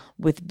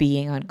with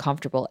being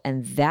uncomfortable.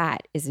 And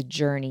that is a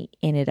journey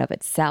in and of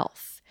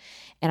itself.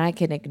 And I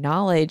can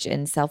acknowledge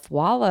and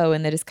self-wallow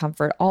in the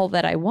discomfort all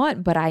that I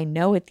want, but I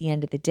know at the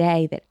end of the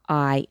day that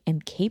I am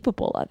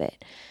capable of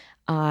it.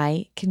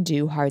 I can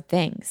do hard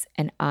things,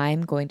 and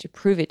I'm going to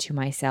prove it to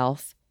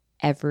myself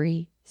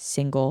every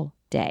single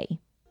day.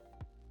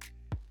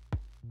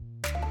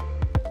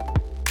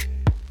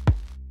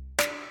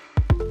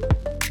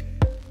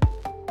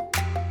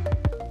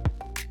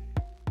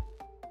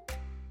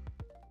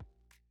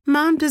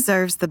 Mom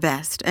deserves the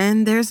best,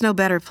 and there's no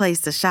better place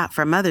to shop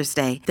for Mother's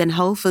Day than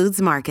Whole Foods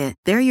Market.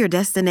 They're your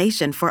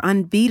destination for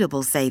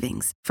unbeatable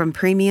savings, from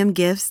premium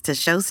gifts to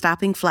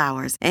show-stopping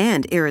flowers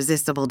and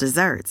irresistible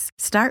desserts.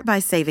 Start by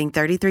saving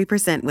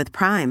 33% with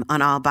Prime on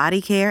all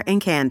body care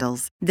and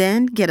candles.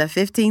 Then get a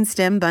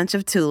 15-stem bunch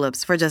of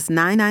tulips for just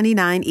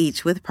 $9.99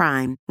 each with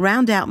Prime.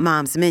 Round out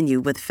Mom's menu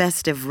with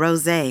festive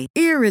rosé,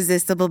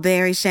 irresistible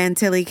berry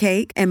chantilly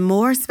cake, and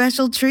more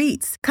special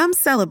treats. Come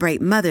celebrate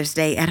Mother's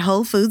Day at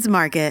Whole Foods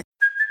Market.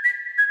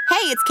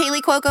 Hey, it's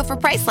Kaylee Cuoco for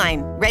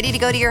Priceline. Ready to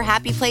go to your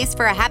happy place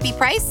for a happy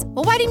price?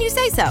 Well, why didn't you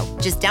say so?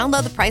 Just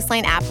download the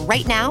Priceline app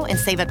right now and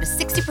save up to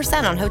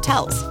 60% on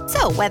hotels.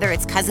 So whether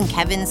it's Cousin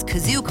Kevin's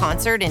Kazoo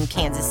Concert in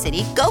Kansas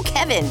City, go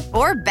Kevin,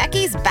 or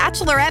Becky's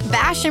Bachelorette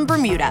Bash in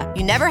Bermuda,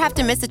 you never have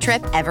to miss a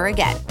trip ever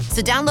again.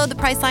 So download the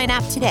Priceline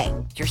app today.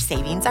 Your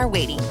savings are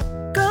waiting.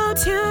 Go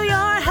to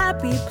your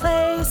happy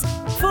place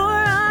for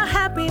a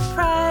happy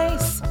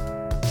price.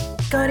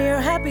 Go to your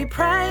happy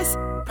price,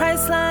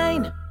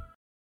 Priceline.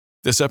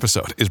 This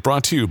episode is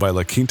brought to you by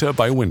La Quinta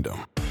by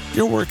Wyndham.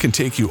 Your work can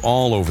take you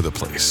all over the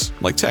place,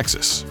 like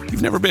Texas.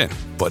 You've never been,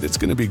 but it's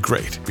going to be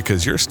great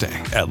because you're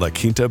staying at La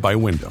Quinta by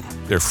Wyndham.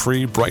 Their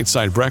free Bright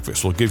Side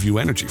breakfast will give you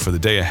energy for the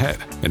day ahead.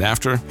 And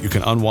after, you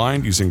can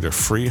unwind using their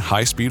free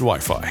high-speed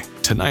Wi-Fi.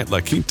 Tonight, La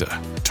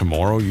Quinta.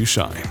 Tomorrow, you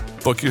shine.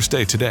 Book your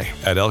stay today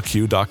at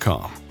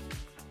LQ.com.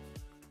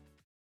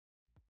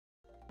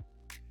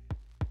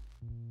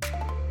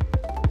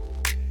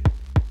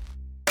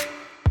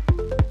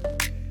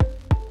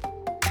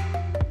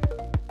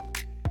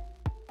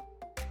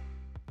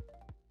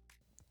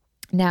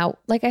 Now,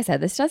 like I said,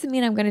 this doesn't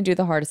mean I'm going to do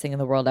the hardest thing in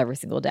the world every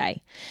single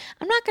day.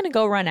 I'm not going to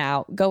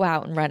go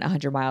out and run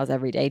 100 miles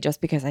every day just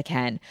because I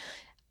can.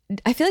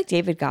 I feel like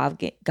David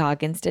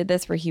Goggins did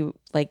this, where he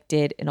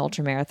did an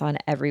ultra marathon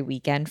every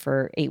weekend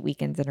for 8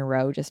 weekends in a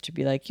row just to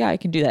be like, yeah, I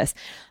can do this.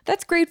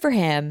 That's great for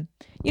him.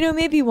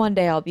 Maybe one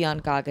day I'll be on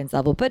Goggins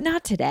level, but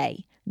not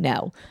today.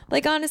 No.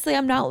 Honestly,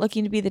 I'm not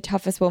looking to be the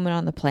toughest woman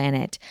on the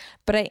planet,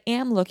 but I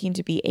am looking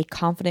to be a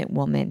confident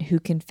woman who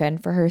can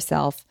fend for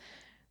herself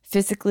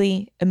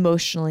physically,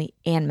 emotionally,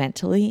 and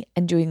mentally,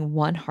 and doing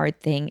one hard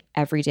thing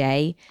every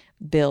day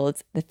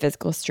builds the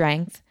physical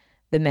strength,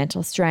 the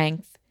mental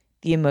strength,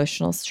 the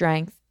emotional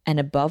strength, and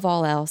above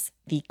all else,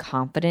 the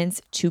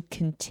confidence to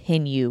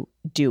continue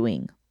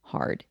doing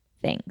hard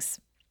things.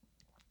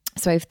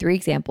 So I have 3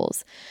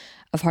 examples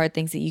of hard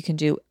things that you can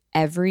do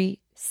every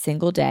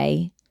single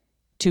day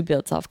to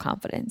build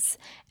self-confidence.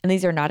 And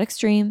these are not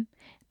extreme.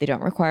 They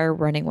don't require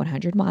running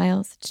 100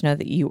 miles to know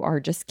that you are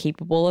just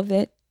capable of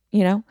it.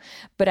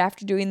 But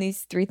after doing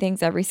these 3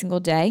 things every single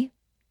day,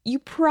 you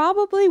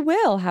probably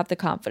will have the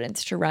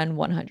confidence to run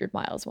 100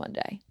 miles one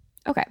day.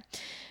 Okay.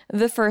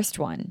 The first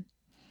one,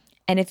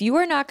 and if you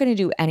are not going to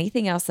do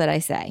anything else that I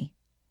say,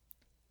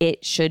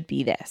 it should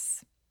be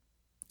this.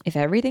 If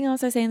everything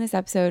else I say in this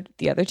episode,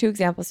 the other 2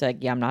 examples,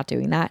 yeah, I'm not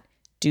doing that,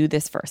 do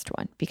this first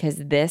one, because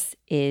this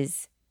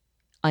is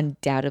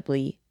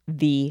undoubtedly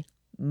the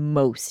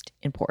most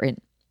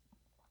important.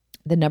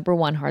 The number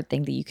one hard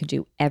thing that you can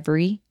do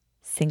every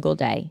single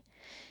day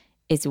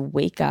is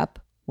wake up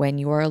when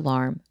your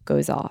alarm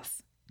goes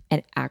off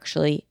and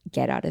actually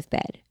get out of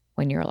bed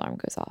when your alarm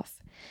goes off.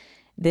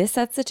 This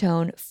sets the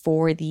tone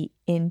for the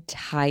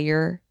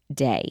entire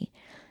day.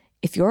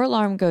 If your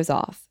alarm goes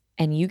off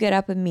and you get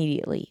up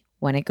immediately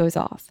when it goes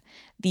off,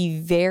 the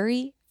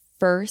very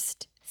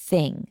first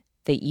thing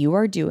that you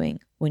are doing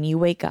when you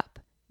wake up,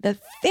 the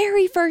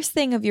very first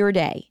thing of your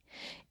day,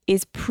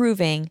 is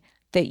proving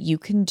that you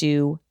can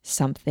do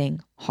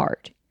something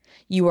hard.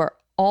 You are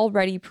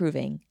already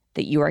proving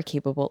that you are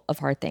capable of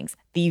hard things.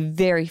 The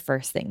very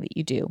first thing that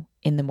you do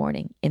in the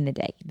morning, in the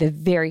day, the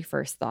very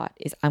first thought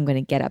is, I'm going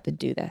to get up and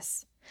do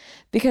this.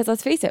 Because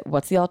let's face it,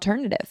 what's the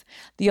alternative?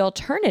 The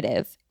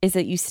alternative is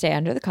that you stay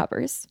under the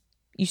covers,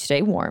 you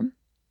stay warm,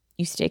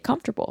 you stay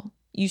comfortable,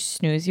 you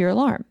snooze your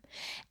alarm.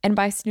 And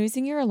by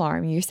snoozing your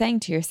alarm, you're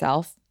saying to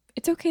yourself,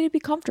 it's okay to be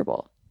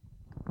comfortable.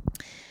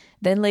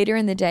 Then later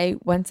in the day,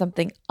 when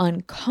something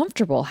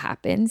uncomfortable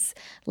happens,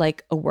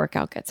 like a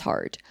workout gets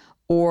hard,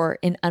 or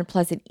an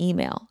unpleasant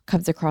email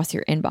comes across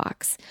your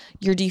inbox,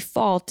 your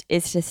default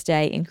is to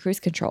stay in cruise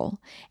control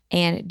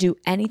and do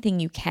anything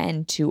you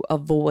can to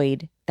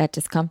avoid that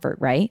discomfort,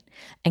 right?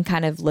 And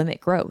kind of limit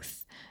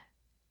growth.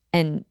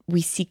 And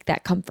we seek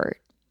that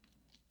comfort.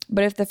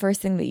 But if the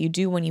first thing that you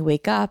do when you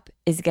wake up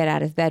is get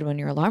out of bed when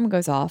your alarm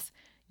goes off,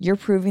 you're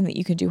proving that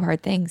you can do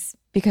hard things.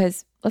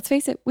 Because let's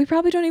face it, we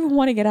probably don't even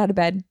want to get out of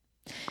bed.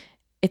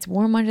 It's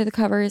warm under the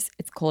covers.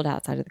 It's cold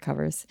outside of the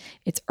covers.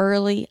 It's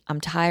early. I'm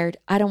tired.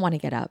 I don't want to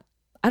get up.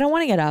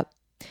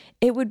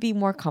 It would be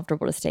more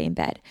comfortable to stay in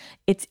bed.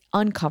 It's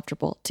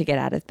uncomfortable to get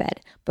out of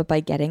bed. But by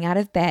getting out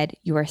of bed,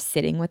 you are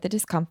sitting with the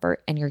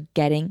discomfort and you're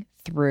getting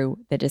through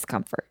the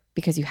discomfort,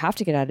 because you have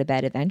to get out of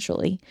bed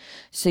eventually.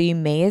 So you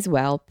may as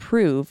well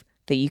prove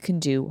that you can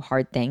do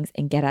hard things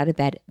and get out of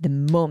bed the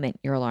moment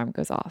your alarm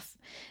goes off.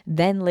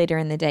 Then later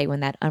in the day,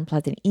 when that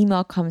unpleasant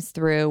email comes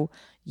through,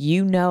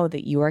 you know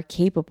that you are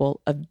capable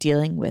of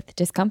dealing with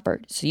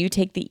discomfort. So you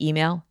take the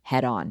email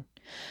head on.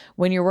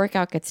 When your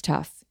workout gets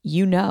tough,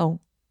 you know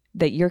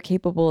that you're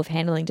capable of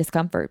handling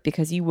discomfort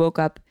because you woke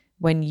up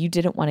when you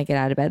didn't want to get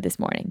out of bed this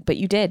morning, but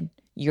you did.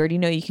 You already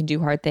know you can do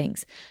hard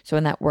things. So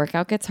when that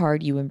workout gets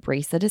hard, you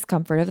embrace the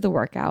discomfort of the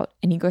workout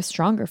and you go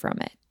stronger from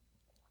it.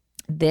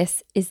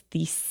 This is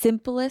the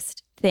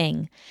simplest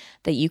thing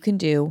that you can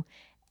do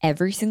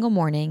every single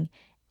morning,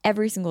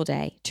 every single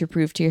day to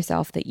prove to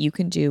yourself that you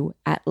can do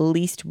at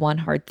least one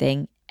hard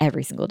thing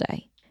every single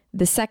day.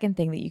 The second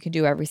thing that you can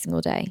do every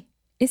single day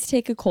is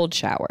take a cold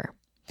shower.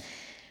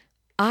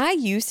 I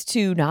used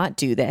to not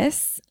do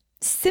this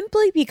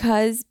simply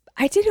because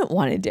I didn't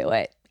want to do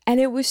it. And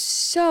it was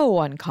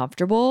so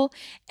uncomfortable.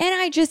 And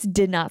I just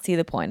did not see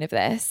the point of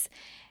this.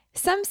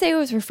 Some say it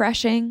was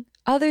refreshing.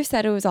 Others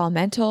said it was all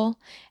mental.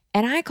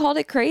 And I called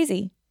it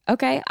crazy.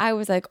 Okay. I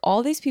was like,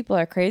 all these people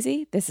are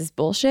crazy. This is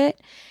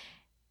bullshit.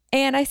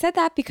 And I said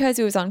that because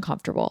it was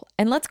uncomfortable.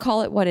 And let's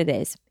call it what it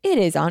is. It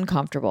is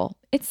uncomfortable.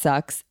 It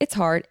sucks. It's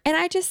hard. And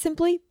I just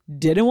simply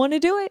didn't want to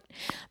do it.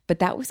 But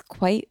that was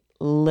quite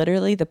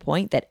literally the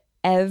point that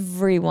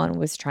everyone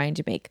was trying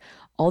to make.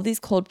 All these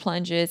cold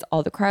plunges,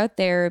 all the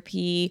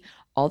cryotherapy,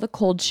 all the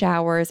cold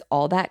showers,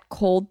 all that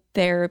cold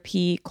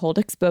therapy, cold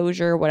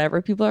exposure,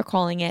 whatever people are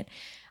calling it.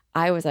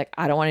 I was like,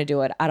 I don't want to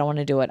do it. I don't want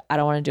to do it. I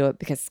don't want to do it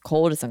because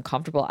cold is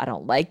uncomfortable. I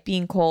don't like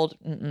being cold.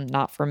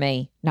 Not for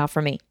me. Not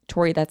for me.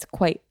 Tori, that's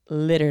quite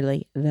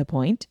literally the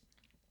point.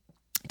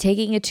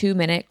 Taking a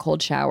 2-minute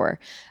cold shower,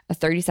 a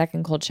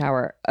 30-second cold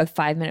shower, a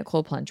 5-minute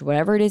cold plunge,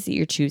 whatever it is that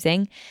you're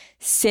choosing,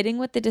 sitting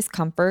with the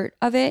discomfort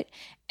of it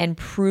and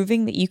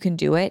proving that you can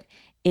do it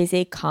is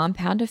a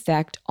compound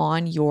effect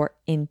on your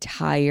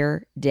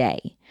entire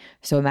day.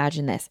 So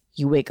imagine this.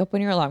 You wake up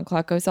when your alarm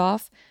clock goes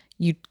off.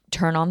 You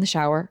turn on the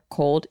shower,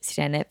 cold,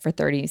 stand it for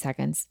 30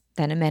 seconds,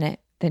 then a minute,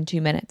 then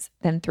 2 minutes,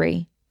 then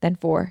 3, then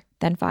 4,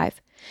 then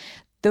 5.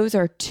 Those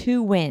are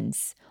 2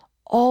 wins,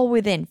 all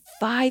within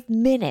 5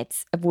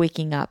 minutes of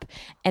waking up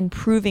and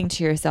proving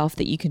to yourself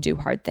that you can do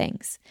hard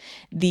things.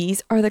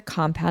 These are the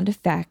compound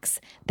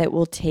effects that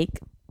will take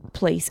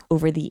place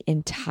over the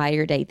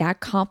entire day. That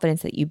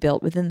confidence that you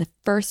built within the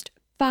first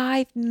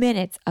 5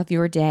 minutes of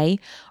your day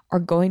are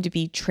going to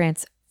be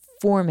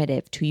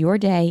transformative to your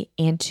day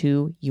and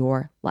to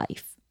your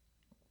life.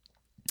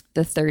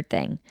 The third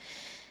thing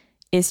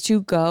is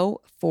to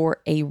go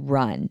for a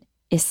run,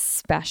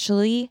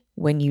 especially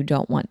when you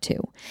don't want to.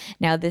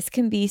 Now, this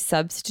can be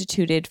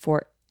substituted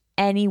for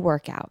any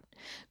workout.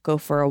 Go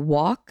for a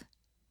walk,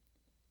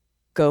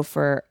 go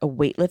for a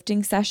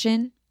weightlifting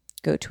session,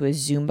 go to a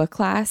Zumba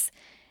class,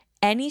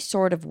 any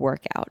sort of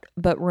workout,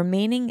 but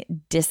remaining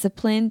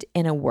disciplined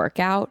in a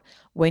workout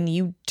when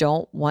you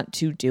don't want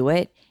to do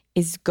it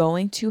is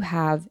going to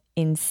have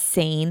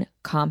insane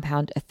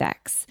compound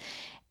effects.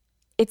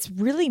 It's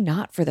really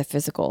not for the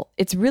physical.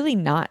 It's really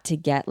not to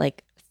get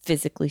like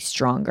physically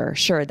stronger.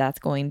 Sure, that's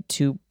going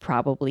to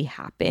probably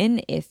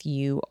happen if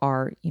you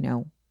are,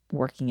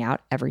 working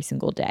out every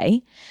single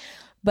day.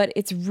 But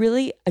it's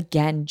really,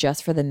 again,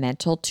 just for the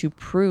mental to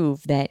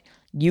prove that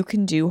you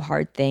can do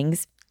hard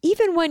things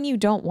even when you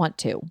don't want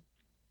to.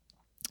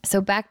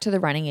 So back to the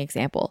running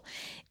example.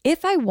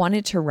 If I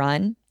wanted to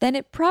run, then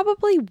it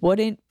probably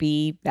wouldn't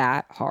be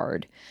that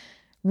hard.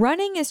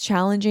 Running is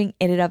challenging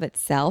in and of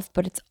itself,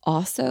 but it's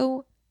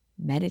also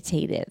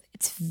meditative.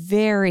 It's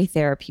very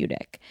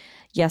therapeutic.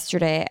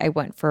 Yesterday, I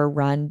went for a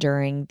run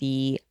during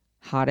the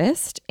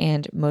hottest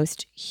and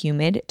most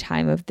humid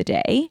time of the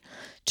day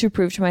to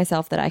prove to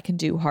myself that I can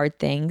do hard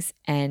things.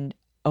 And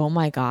oh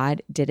my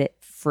God, did it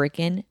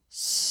freaking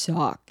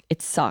suck.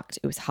 It sucked.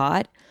 It was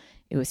hot.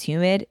 It was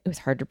humid. It was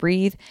hard to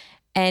breathe.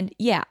 And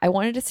yeah, I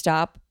wanted to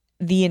stop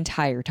the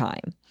entire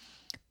time.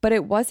 But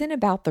it wasn't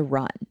about the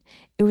run.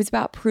 It was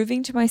about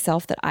proving to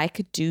myself that I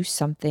could do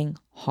something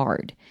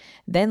hard.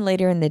 Then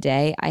later in the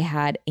day, I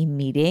had a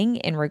meeting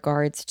in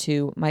regards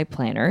to my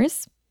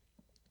planners.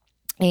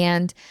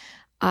 And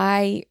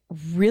I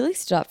really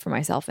stood up for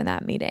myself in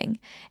that meeting.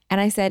 And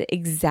I said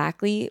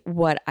exactly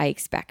what I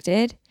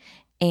expected.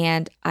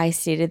 And I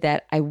stated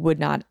that I would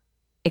not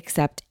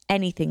accept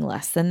anything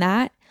less than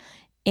that.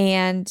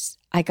 And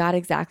I got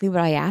exactly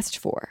what I asked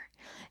for.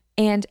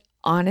 And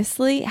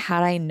honestly,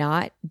 had I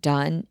not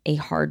done a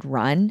hard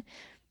run,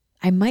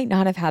 I might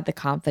not have had the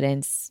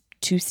confidence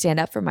to stand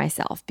up for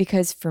myself,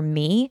 because for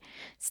me,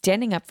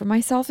 standing up for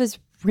myself is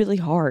really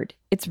hard.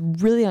 It's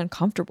really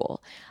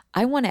uncomfortable.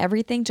 I want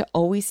everything to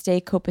always stay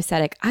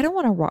copacetic. I don't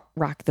want to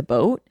rock the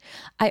boat.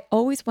 I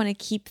always want to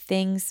keep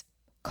things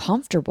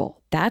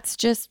comfortable. That's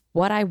just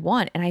what I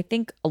want. And I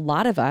think a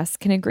lot of us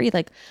can agree,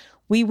 like,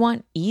 we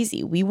want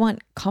easy. We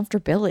want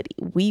comfortability.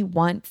 We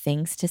want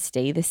things to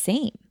stay the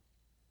same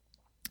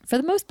for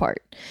the most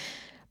part.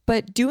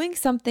 But doing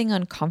something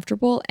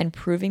uncomfortable and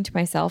proving to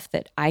myself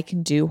that I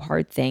can do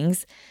hard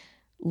things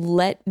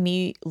led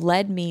me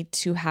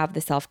to have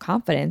the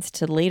self-confidence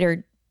to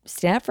later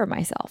stand up for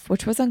myself,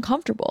 which was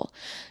uncomfortable.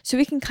 So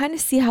we can kind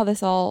of see how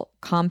this all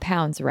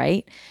compounds,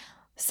 right?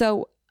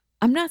 So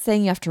I'm not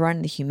saying you have to run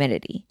in the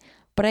humidity,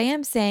 but I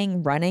am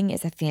saying running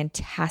is a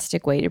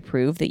fantastic way to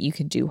prove that you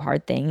can do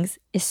hard things,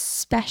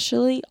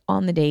 especially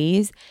on the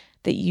days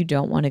that you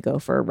don't want to go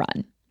for a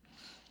run.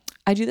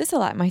 I do this a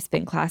lot in my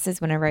spin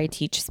classes whenever I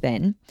teach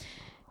spin.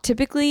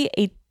 Typically,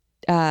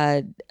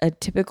 a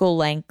typical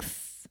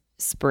length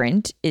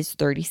sprint is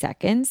 30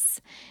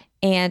 seconds,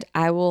 and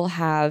I will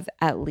have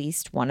at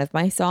least one of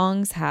my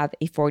songs have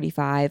a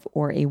 45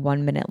 or a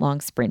 1 minute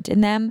long sprint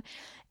in them.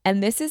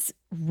 And this is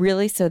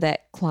really so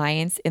that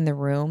clients in the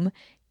room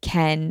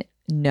can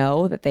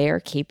know that they are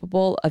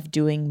capable of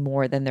doing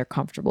more than they're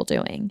comfortable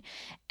doing.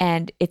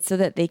 And it's so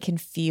that they can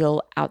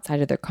feel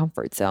outside of their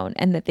comfort zone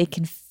and that they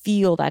can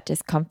feel that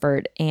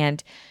discomfort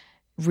and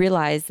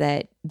realize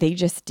that they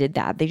just did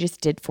that. They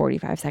just did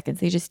 45 seconds.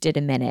 They just did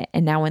a minute.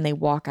 And now when they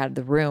walk out of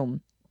the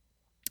room,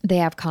 they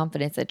have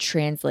confidence that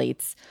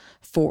translates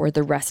for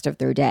the rest of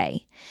their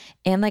day.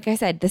 And like I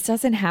said, this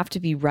doesn't have to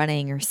be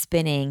running or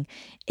spinning.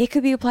 It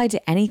could be applied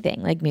to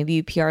anything. Like maybe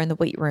you PR in the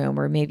weight room,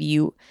 or maybe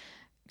you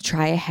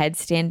try a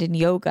headstand in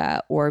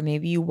yoga, or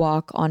maybe you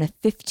walk on a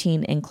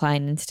 15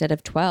 incline instead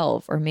of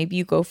 12, or maybe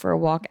you go for a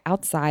walk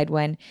outside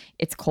when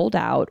it's cold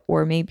out,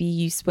 or maybe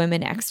you swim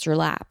an extra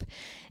lap.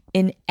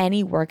 In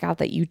any workout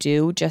that you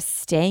do, just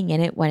staying in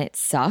it when it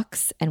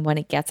sucks and when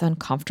it gets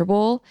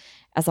uncomfortable,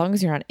 as long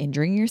as you're not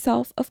injuring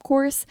yourself, of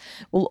course,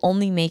 will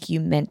only make you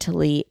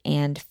mentally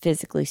and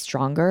physically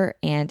stronger,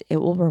 and it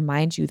will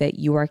remind you that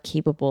you are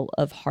capable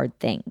of hard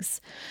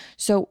things.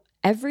 So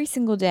every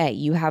single day,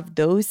 you have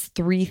those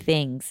 3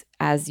 things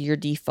as your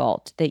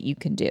default that you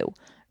can do.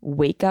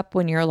 Wake up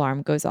when your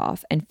alarm goes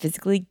off and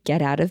physically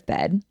get out of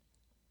bed,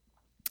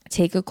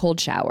 take a cold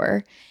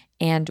shower,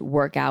 and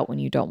work out when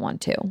you don't want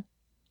to.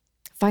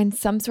 Find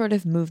some sort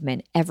of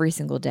movement every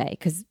single day,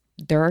 because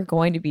there are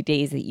going to be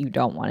days that you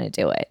don't want to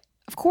do it.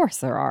 Of course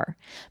there are,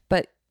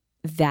 but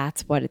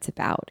that's what it's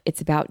about.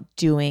 It's about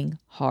doing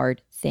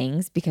hard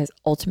things because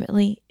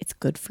ultimately it's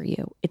good for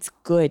you. It's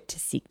good to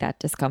seek that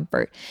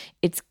discomfort.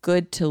 It's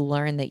good to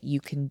learn that you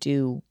can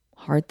do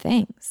hard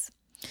things.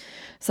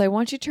 So I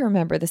want you to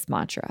remember this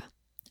mantra.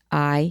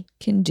 I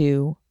can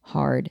do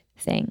hard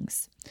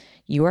things.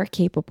 You are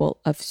capable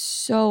of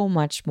so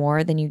much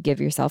more than you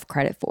give yourself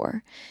credit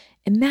for.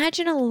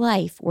 Imagine a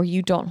life where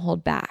you don't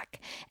hold back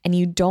and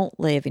you don't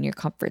live in your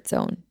comfort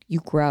zone. You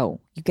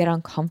grow, you get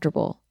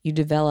uncomfortable, you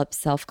develop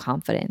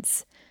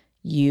self-confidence.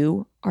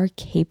 You are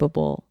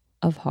capable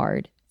of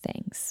hard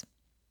things.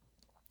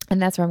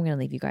 And that's where I'm going to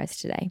leave you guys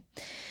today.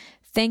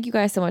 Thank you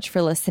guys so much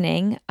for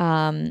listening.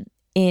 In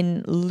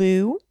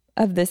lieu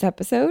of this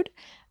episode,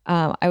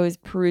 I was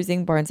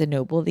perusing Barnes &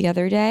 Noble the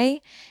other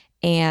day,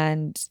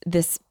 and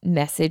this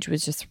message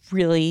was just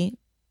really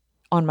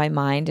on my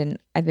mind, and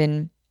I've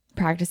been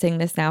practicing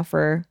this now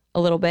for a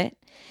little bit,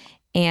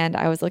 and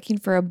I was looking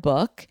for a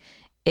book.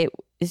 It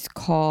is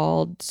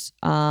called,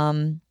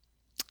 I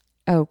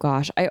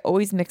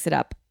always mix it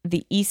up.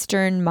 The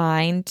Eastern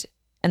Mind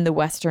and the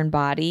Western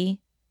Body.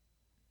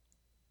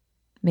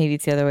 Maybe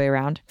it's the other way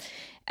around.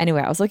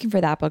 Anyway, I was looking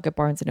for that book at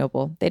Barnes &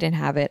 Noble. They didn't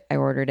have it. I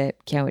ordered it.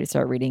 Can't wait to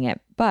start reading it.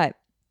 But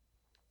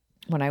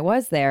when I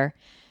was there,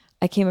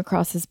 I came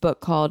across this book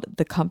called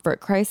The Comfort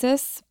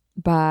Crisis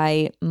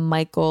by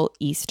Michael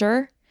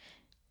Easter.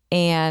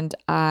 And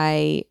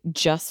I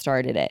just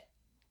started it.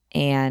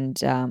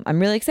 And I'm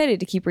really excited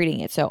to keep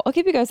reading it. So I'll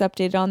keep you guys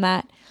updated on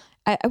that.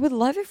 I would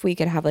love if we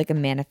could have like a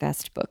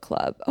Manifest book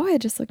club. Oh, I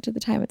just looked at the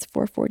time. It's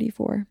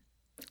 4:44.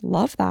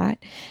 Love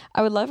that.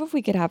 I would love if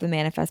we could have a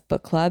Manifest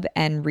book club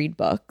and read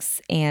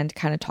books and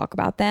kind of talk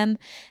about them.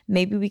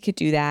 Maybe we could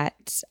do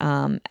that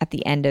at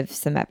the end of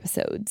some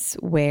episodes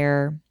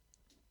where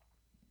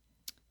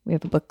we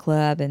have a book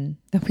club and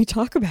then we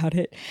talk about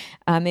it.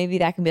 Maybe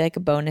that can be like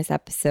a bonus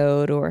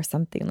episode or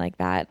something like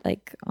that,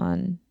 like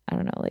on, I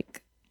don't know,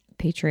 like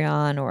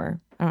Patreon, or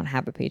I don't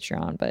have a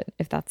Patreon, but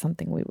if that's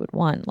something we would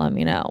want, let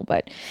me know.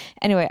 But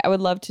anyway, I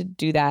would love to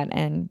do that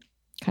and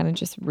kind of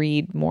just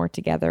read more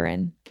together.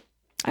 And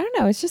I don't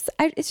know, it's just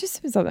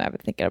something I've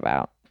been thinking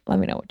about. Let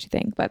me know what you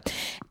think. But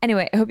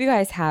anyway, I hope you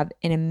guys have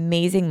an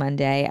amazing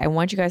Monday. I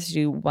want you guys to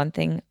do one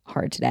thing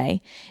hard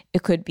today.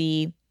 It could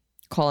be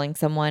calling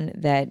someone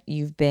that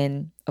you've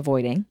been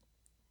avoiding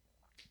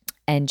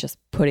and just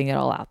putting it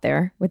all out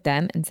there with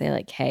them and say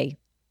like, hey,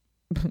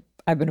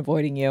 I've been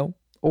avoiding you,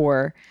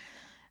 or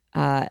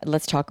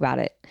let's talk about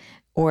it.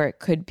 Or it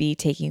could be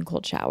taking a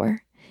cold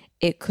shower.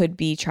 It could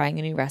be trying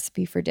a new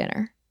recipe for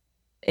dinner.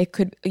 It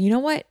could, you know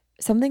what?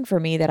 Something for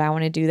me that I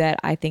want to do that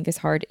I think is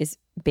hard is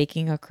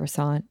baking a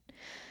croissant.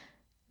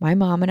 My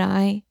mom and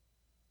I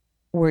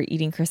were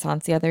eating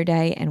croissants the other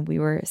day, and we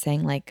were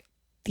saying like,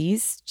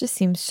 these just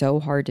seem so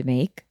hard to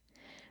make,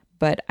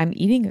 but I'm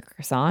eating a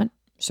croissant,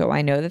 so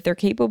I know that they're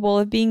capable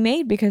of being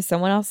made because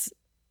someone else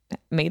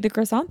made the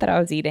croissant that I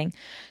was eating.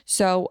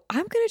 So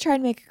I'm going to try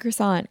and make a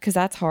croissant because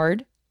that's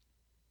hard.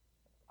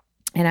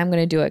 And I'm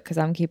going to do it because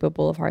I'm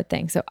capable of hard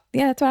things. So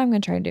yeah, that's what I'm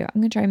going to try and do.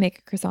 I'm going to try and make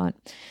a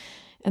croissant.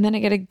 And then I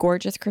get a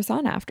gorgeous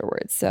croissant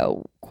afterwards.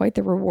 So quite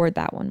the reward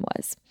that one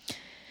was.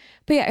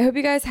 But yeah, I hope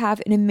you guys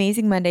have an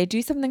amazing Monday.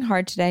 Do something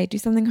hard today. Do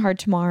something hard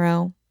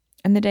tomorrow.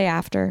 And the day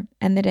after,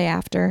 and the day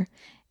after.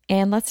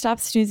 And let's stop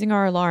snoozing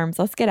our alarms.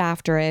 Let's get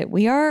after it.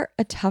 We are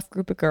a tough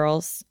group of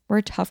girls. We're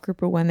a tough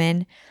group of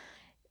women.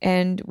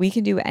 and we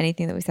can do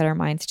anything that we set our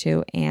minds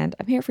to. And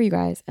I'm here for you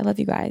guys. I love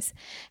you guys.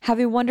 Have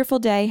a wonderful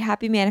day.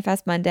 Happy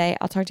Manifest Monday.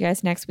 I'll talk to you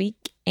guys next week.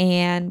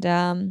 And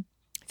I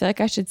feel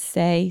like I should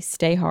say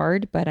stay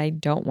hard, but I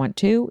don't want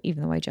to,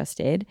 even though I just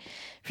did.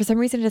 For some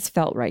reason, it just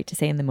felt right to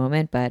say in the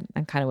moment, but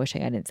I'm kind of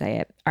wishing I didn't say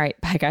it. All right.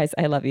 Bye, guys.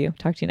 I love you.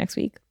 Talk to you next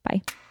week.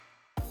 Bye.